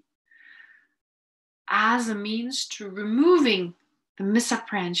Chandrakirti, as a means to removing the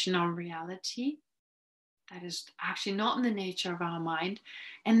misapprehension of reality that is actually not in the nature of our mind,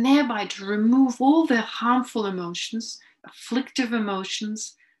 and thereby to remove all the harmful emotions, afflictive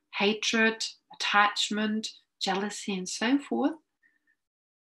emotions, hatred, attachment, jealousy, and so forth,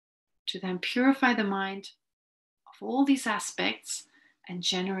 to then purify the mind of all these aspects and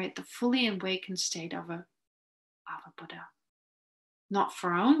generate the fully awakened state of a Buddha. Not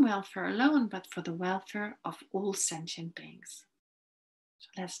for our own welfare alone, but for the welfare of all sentient beings. So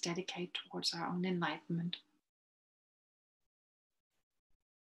let's dedicate towards our own enlightenment.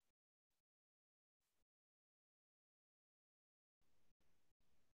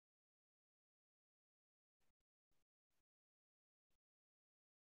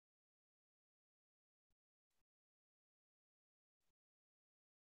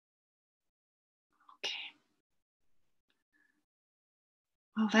 Okay.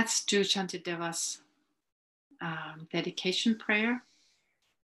 Well, let's do Shantideva's dedication prayer.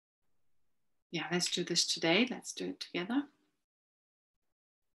 Yeah, let's do this today. Let's do it together.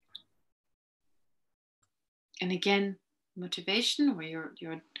 And again, motivation, or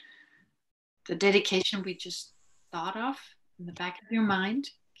the dedication we just thought of in the back of your mind,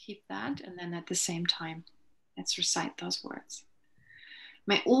 keep that. And then at the same time, let's recite those words.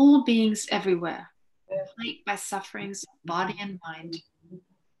 May all beings everywhere, plagued by sufferings of body and mind,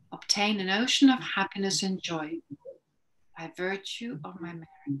 obtain an ocean of happiness and joy by virtue of my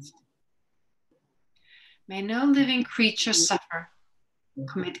merits. May no living creature suffer,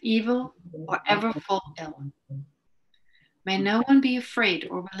 commit evil, or ever fall ill. May no one be afraid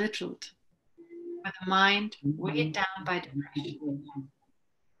or belittled, with a mind weighed down by depression.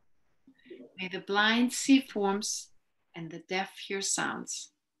 May the blind see forms and the deaf hear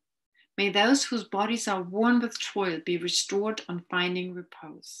sounds. May those whose bodies are worn with toil be restored on finding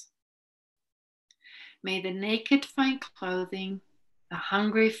repose. May the naked find clothing, the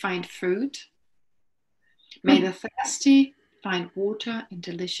hungry find food. May the thirsty find water in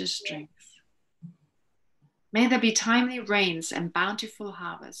delicious drinks. May there be timely rains and bountiful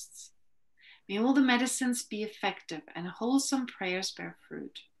harvests. May all the medicines be effective and wholesome prayers bear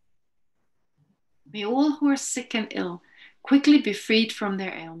fruit. May all who are sick and ill quickly be freed from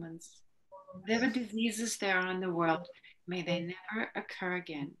their ailments. Whatever diseases there are in the world, may they never occur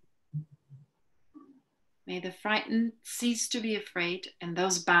again. May the frightened cease to be afraid and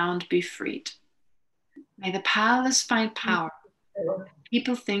those bound be freed. May the powerless find power.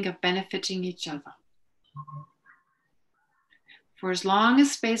 People think of benefiting each other. For as long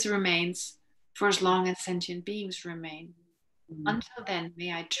as space remains, for as long as sentient beings remain, until then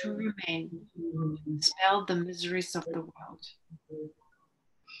may I too remain to dispel the miseries of the world.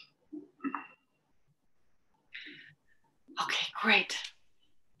 Okay, great.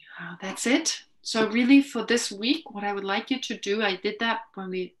 That's it. So really for this week, what I would like you to do, I did that when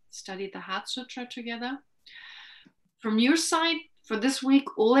we studied the Heart Sutra together. From your side, for this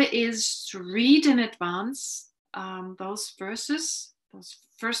week, all it is to read in advance those verses, those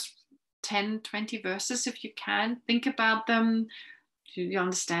first 10, 20 verses, if you can. Think about them. Do you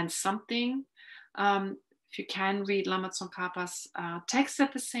understand something? If you can read Lama Tsongkhapa's text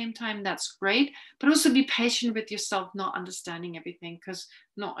at the same time, that's great. But also be patient with yourself, not understanding everything, because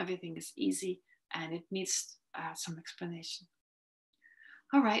not everything is easy and it needs some explanation.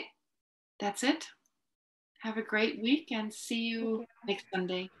 All right, that's it. Have a great week and see you next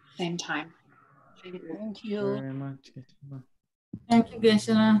Sunday, same time. Thank you. Very much. Thank you,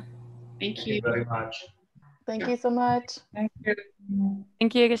 Geshe. Thank you. Very much. Thank you so much. Thank you.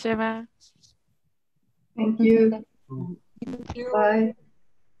 Thank you, Geshe. Thank you. Thank you. Bye.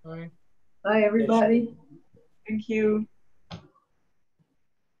 Bye. Bye, everybody. Thank you.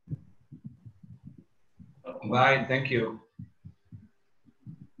 Bye. Thank you.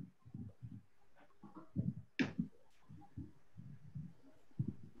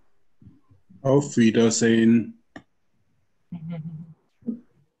 Auf Wiedersehen.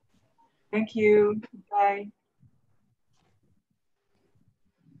 Thank you. Bye.